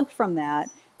unplug from that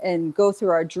and go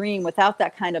through our dream without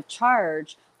that kind of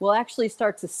charge, we'll actually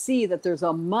start to see that there's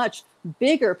a much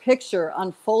bigger picture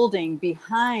unfolding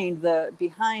behind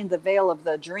the veil of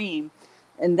the dream.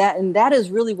 And that is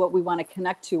really what we want to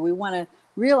connect to. We want to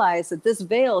realize that this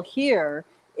veil here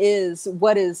is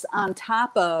what is on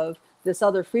top of this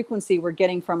other frequency we're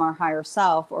getting from our higher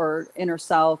self or inner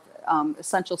self,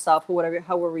 essential self, or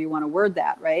however you want to word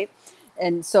that, right?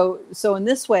 And so in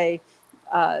this way,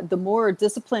 the more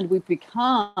disciplined we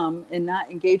become in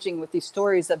not engaging with these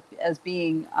stories as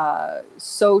being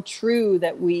so true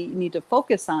that we need to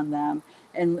focus on them,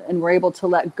 and we're able to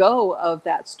let go of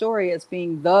that story as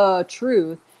being the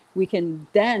truth, we can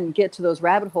then get to those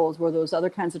rabbit holes where those other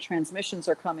kinds of transmissions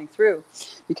are coming through,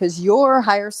 because your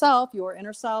higher self, your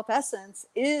inner self essence,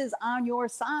 is on your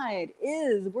side,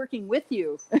 is working with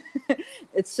you.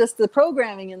 It's just the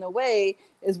programming in the way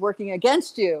is working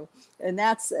against you. And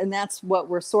that's what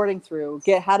we're sorting through.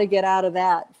 How to get out of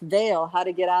that veil, how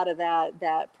to get out of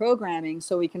that programming,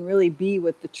 so we can really be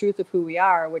with the truth of who we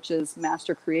are, which is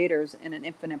master creators in an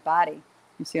infinite body.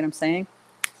 You see what I'm saying?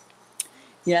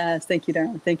 Yes, thank you,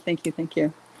 darling. Thank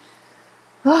you.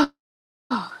 Oh,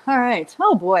 all right.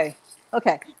 Oh boy.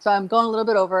 Okay, so I'm going a little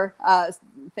bit over.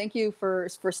 Thank you for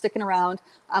sticking around.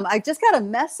 I just got a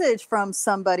message from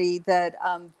somebody that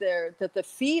that the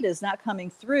feed is not coming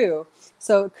through.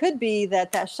 So it could be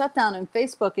that shutdown in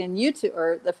Facebook and YouTube,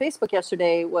 or the Facebook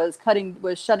yesterday was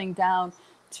shutting down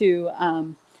to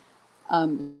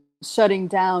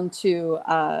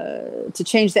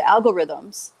change the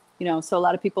algorithms. So a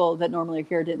lot of people that normally are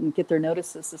here didn't get their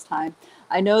notices this time.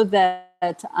 I know that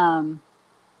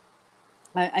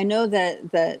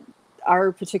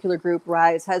our particular group,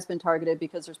 Rise, has been targeted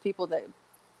because there's people that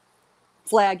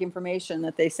flag information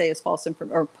that they say is false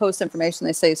or post information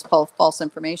they say is false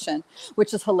information,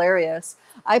 which is hilarious.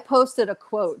 I posted a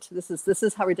quote. This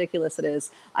is how ridiculous it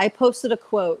is. I posted a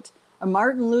quote, a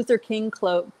Martin Luther King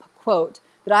quote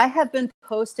that I have been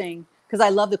posting because I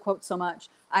love the quote so much.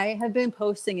 I have been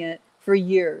posting it for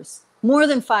years, more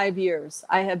than 5 years.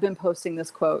 I have been posting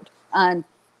this quote on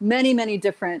many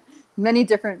different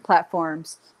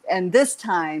platforms. And this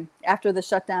time, after the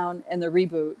shutdown and the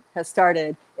reboot has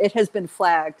started, it has been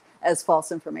flagged as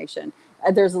false information.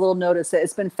 There's a little notice that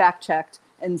it's been fact checked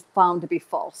and found to be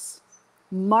false.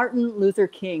 Martin Luther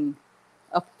King,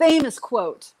 a famous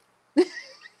quote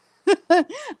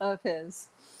of his.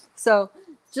 So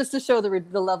just to show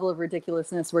the level of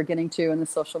ridiculousness we're getting to in the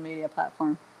social media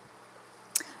platform.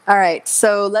 All right,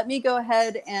 so let me go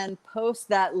ahead and post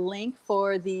that link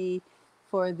for the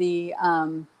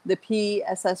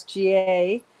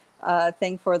PSSGA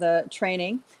thing for the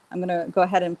training. I'm going to go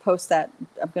ahead and post that.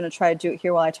 I'm going to try to do it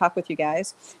here while I talk with you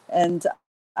guys. And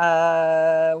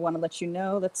I want to let you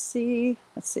know, let's see,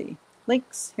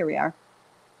 links, here we are.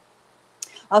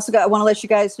 Also, I want to let you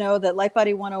guys know that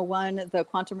Lightbody 101, the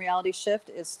quantum reality shift,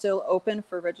 is still open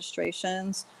for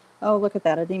registrations. Oh, look at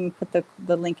that. I didn't even put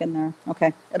the link in there.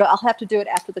 Okay. I'll have to do it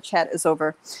after the chat is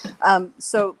over.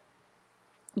 So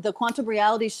the quantum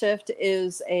reality shift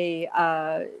is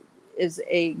a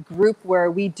group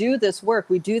where we do this work.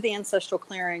 We do the ancestral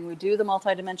clearing. We do the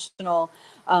multidimensional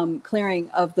clearing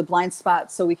of the blind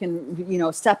spots, so we can, you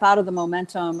know, step out of the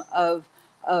momentum of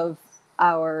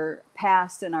our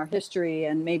past and our history,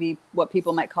 and maybe what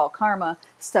people might call karma.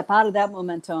 Step out of that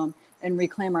momentum and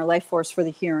reclaim our life force for the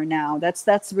here and now.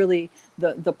 That's really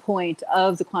the point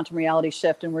of the quantum reality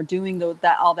shift, and we're doing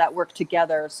all that work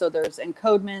together. So there's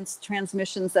encodements,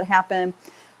 transmissions that happen.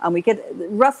 We get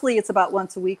roughly, it's about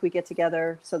once a week we get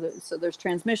together. So there's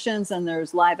transmissions, and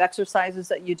there's live exercises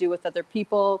that you do with other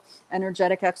people,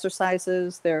 energetic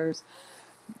exercises. There's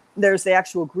the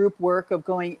actual group work of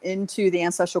going into the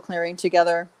ancestral clearing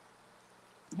together,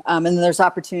 and then there's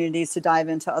opportunities to dive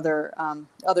into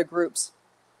other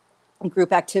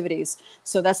group activities.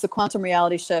 So that's the quantum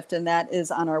reality shift, and that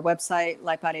is on our website,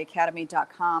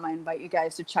 lightbodyacademy.com. I invite you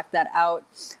guys to check that out.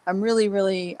 I'm really,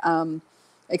 really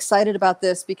excited about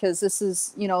this, because this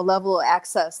is, you know, a level of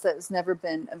access that has never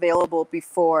been available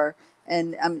before.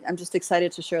 And I'm just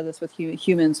excited to share this with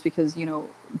humans, because, you know,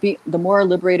 the more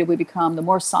liberated we become, the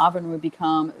more sovereign we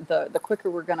become, the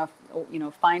quicker we're going to, you know,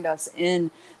 find us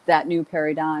in that new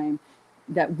paradigm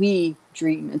that we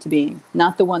dream into being,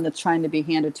 not the one that's trying to be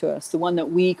handed to us, the one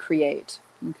that we create.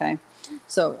 Okay.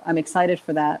 So I'm excited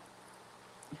for that.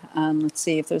 Let's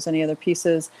see if there's any other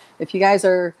pieces. If you guys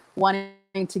are wanting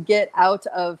to get out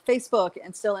of Facebook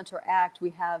and still interact,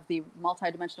 we have the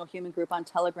Multidimensional Human Group on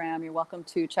Telegram. You're welcome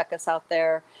to check us out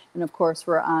there. And of course,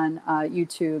 we're on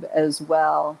YouTube as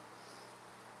well.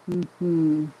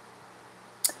 Mm-hmm.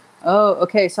 Oh,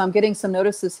 okay. So I'm getting some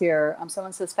notices here.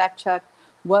 Someone says, fact check,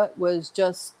 what was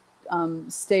just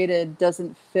stated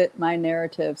doesn't fit my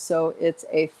narrative. So it's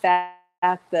a fact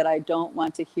that I don't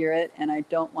want to hear it, and I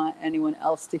don't want anyone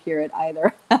else to hear it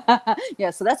either. Yeah,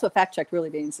 so that's what fact check really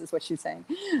means, is what she's saying.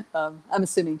 I'm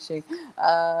assuming she.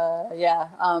 Yeah,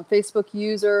 Facebook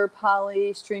user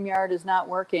Polly StreamYard is not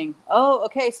working. Oh,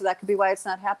 okay, so that could be why it's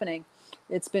not happening.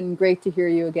 It's been great to hear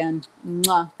you again.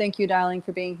 Mwah. Thank you, darling,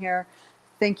 for being here.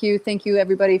 Thank you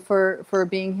everybody for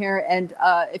being here. And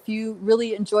if you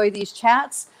really enjoy these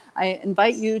chats, I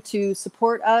invite you to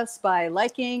support us by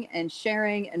liking and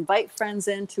sharing. Invite friends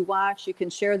in to watch. You can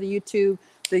share the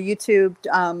YouTube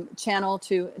channel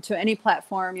to any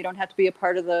platform. You don't have to be a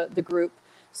part of the group.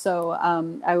 So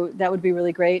that would be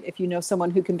really great. If you know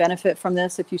someone who can benefit from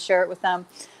this, if you share it with them,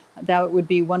 that would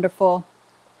be a wonderful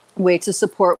way to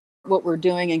support what we're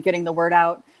doing and getting the word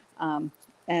out.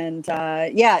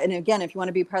 Yeah, and again, if you want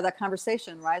to be part of that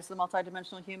conversation, Rise of the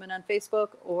Multidimensional Human on Facebook,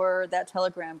 or that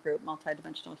Telegram group,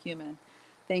 Multidimensional Human.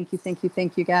 Thank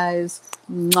you, guys.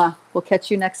 Mwah. We'll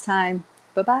catch you next time.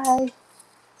 Bye-bye.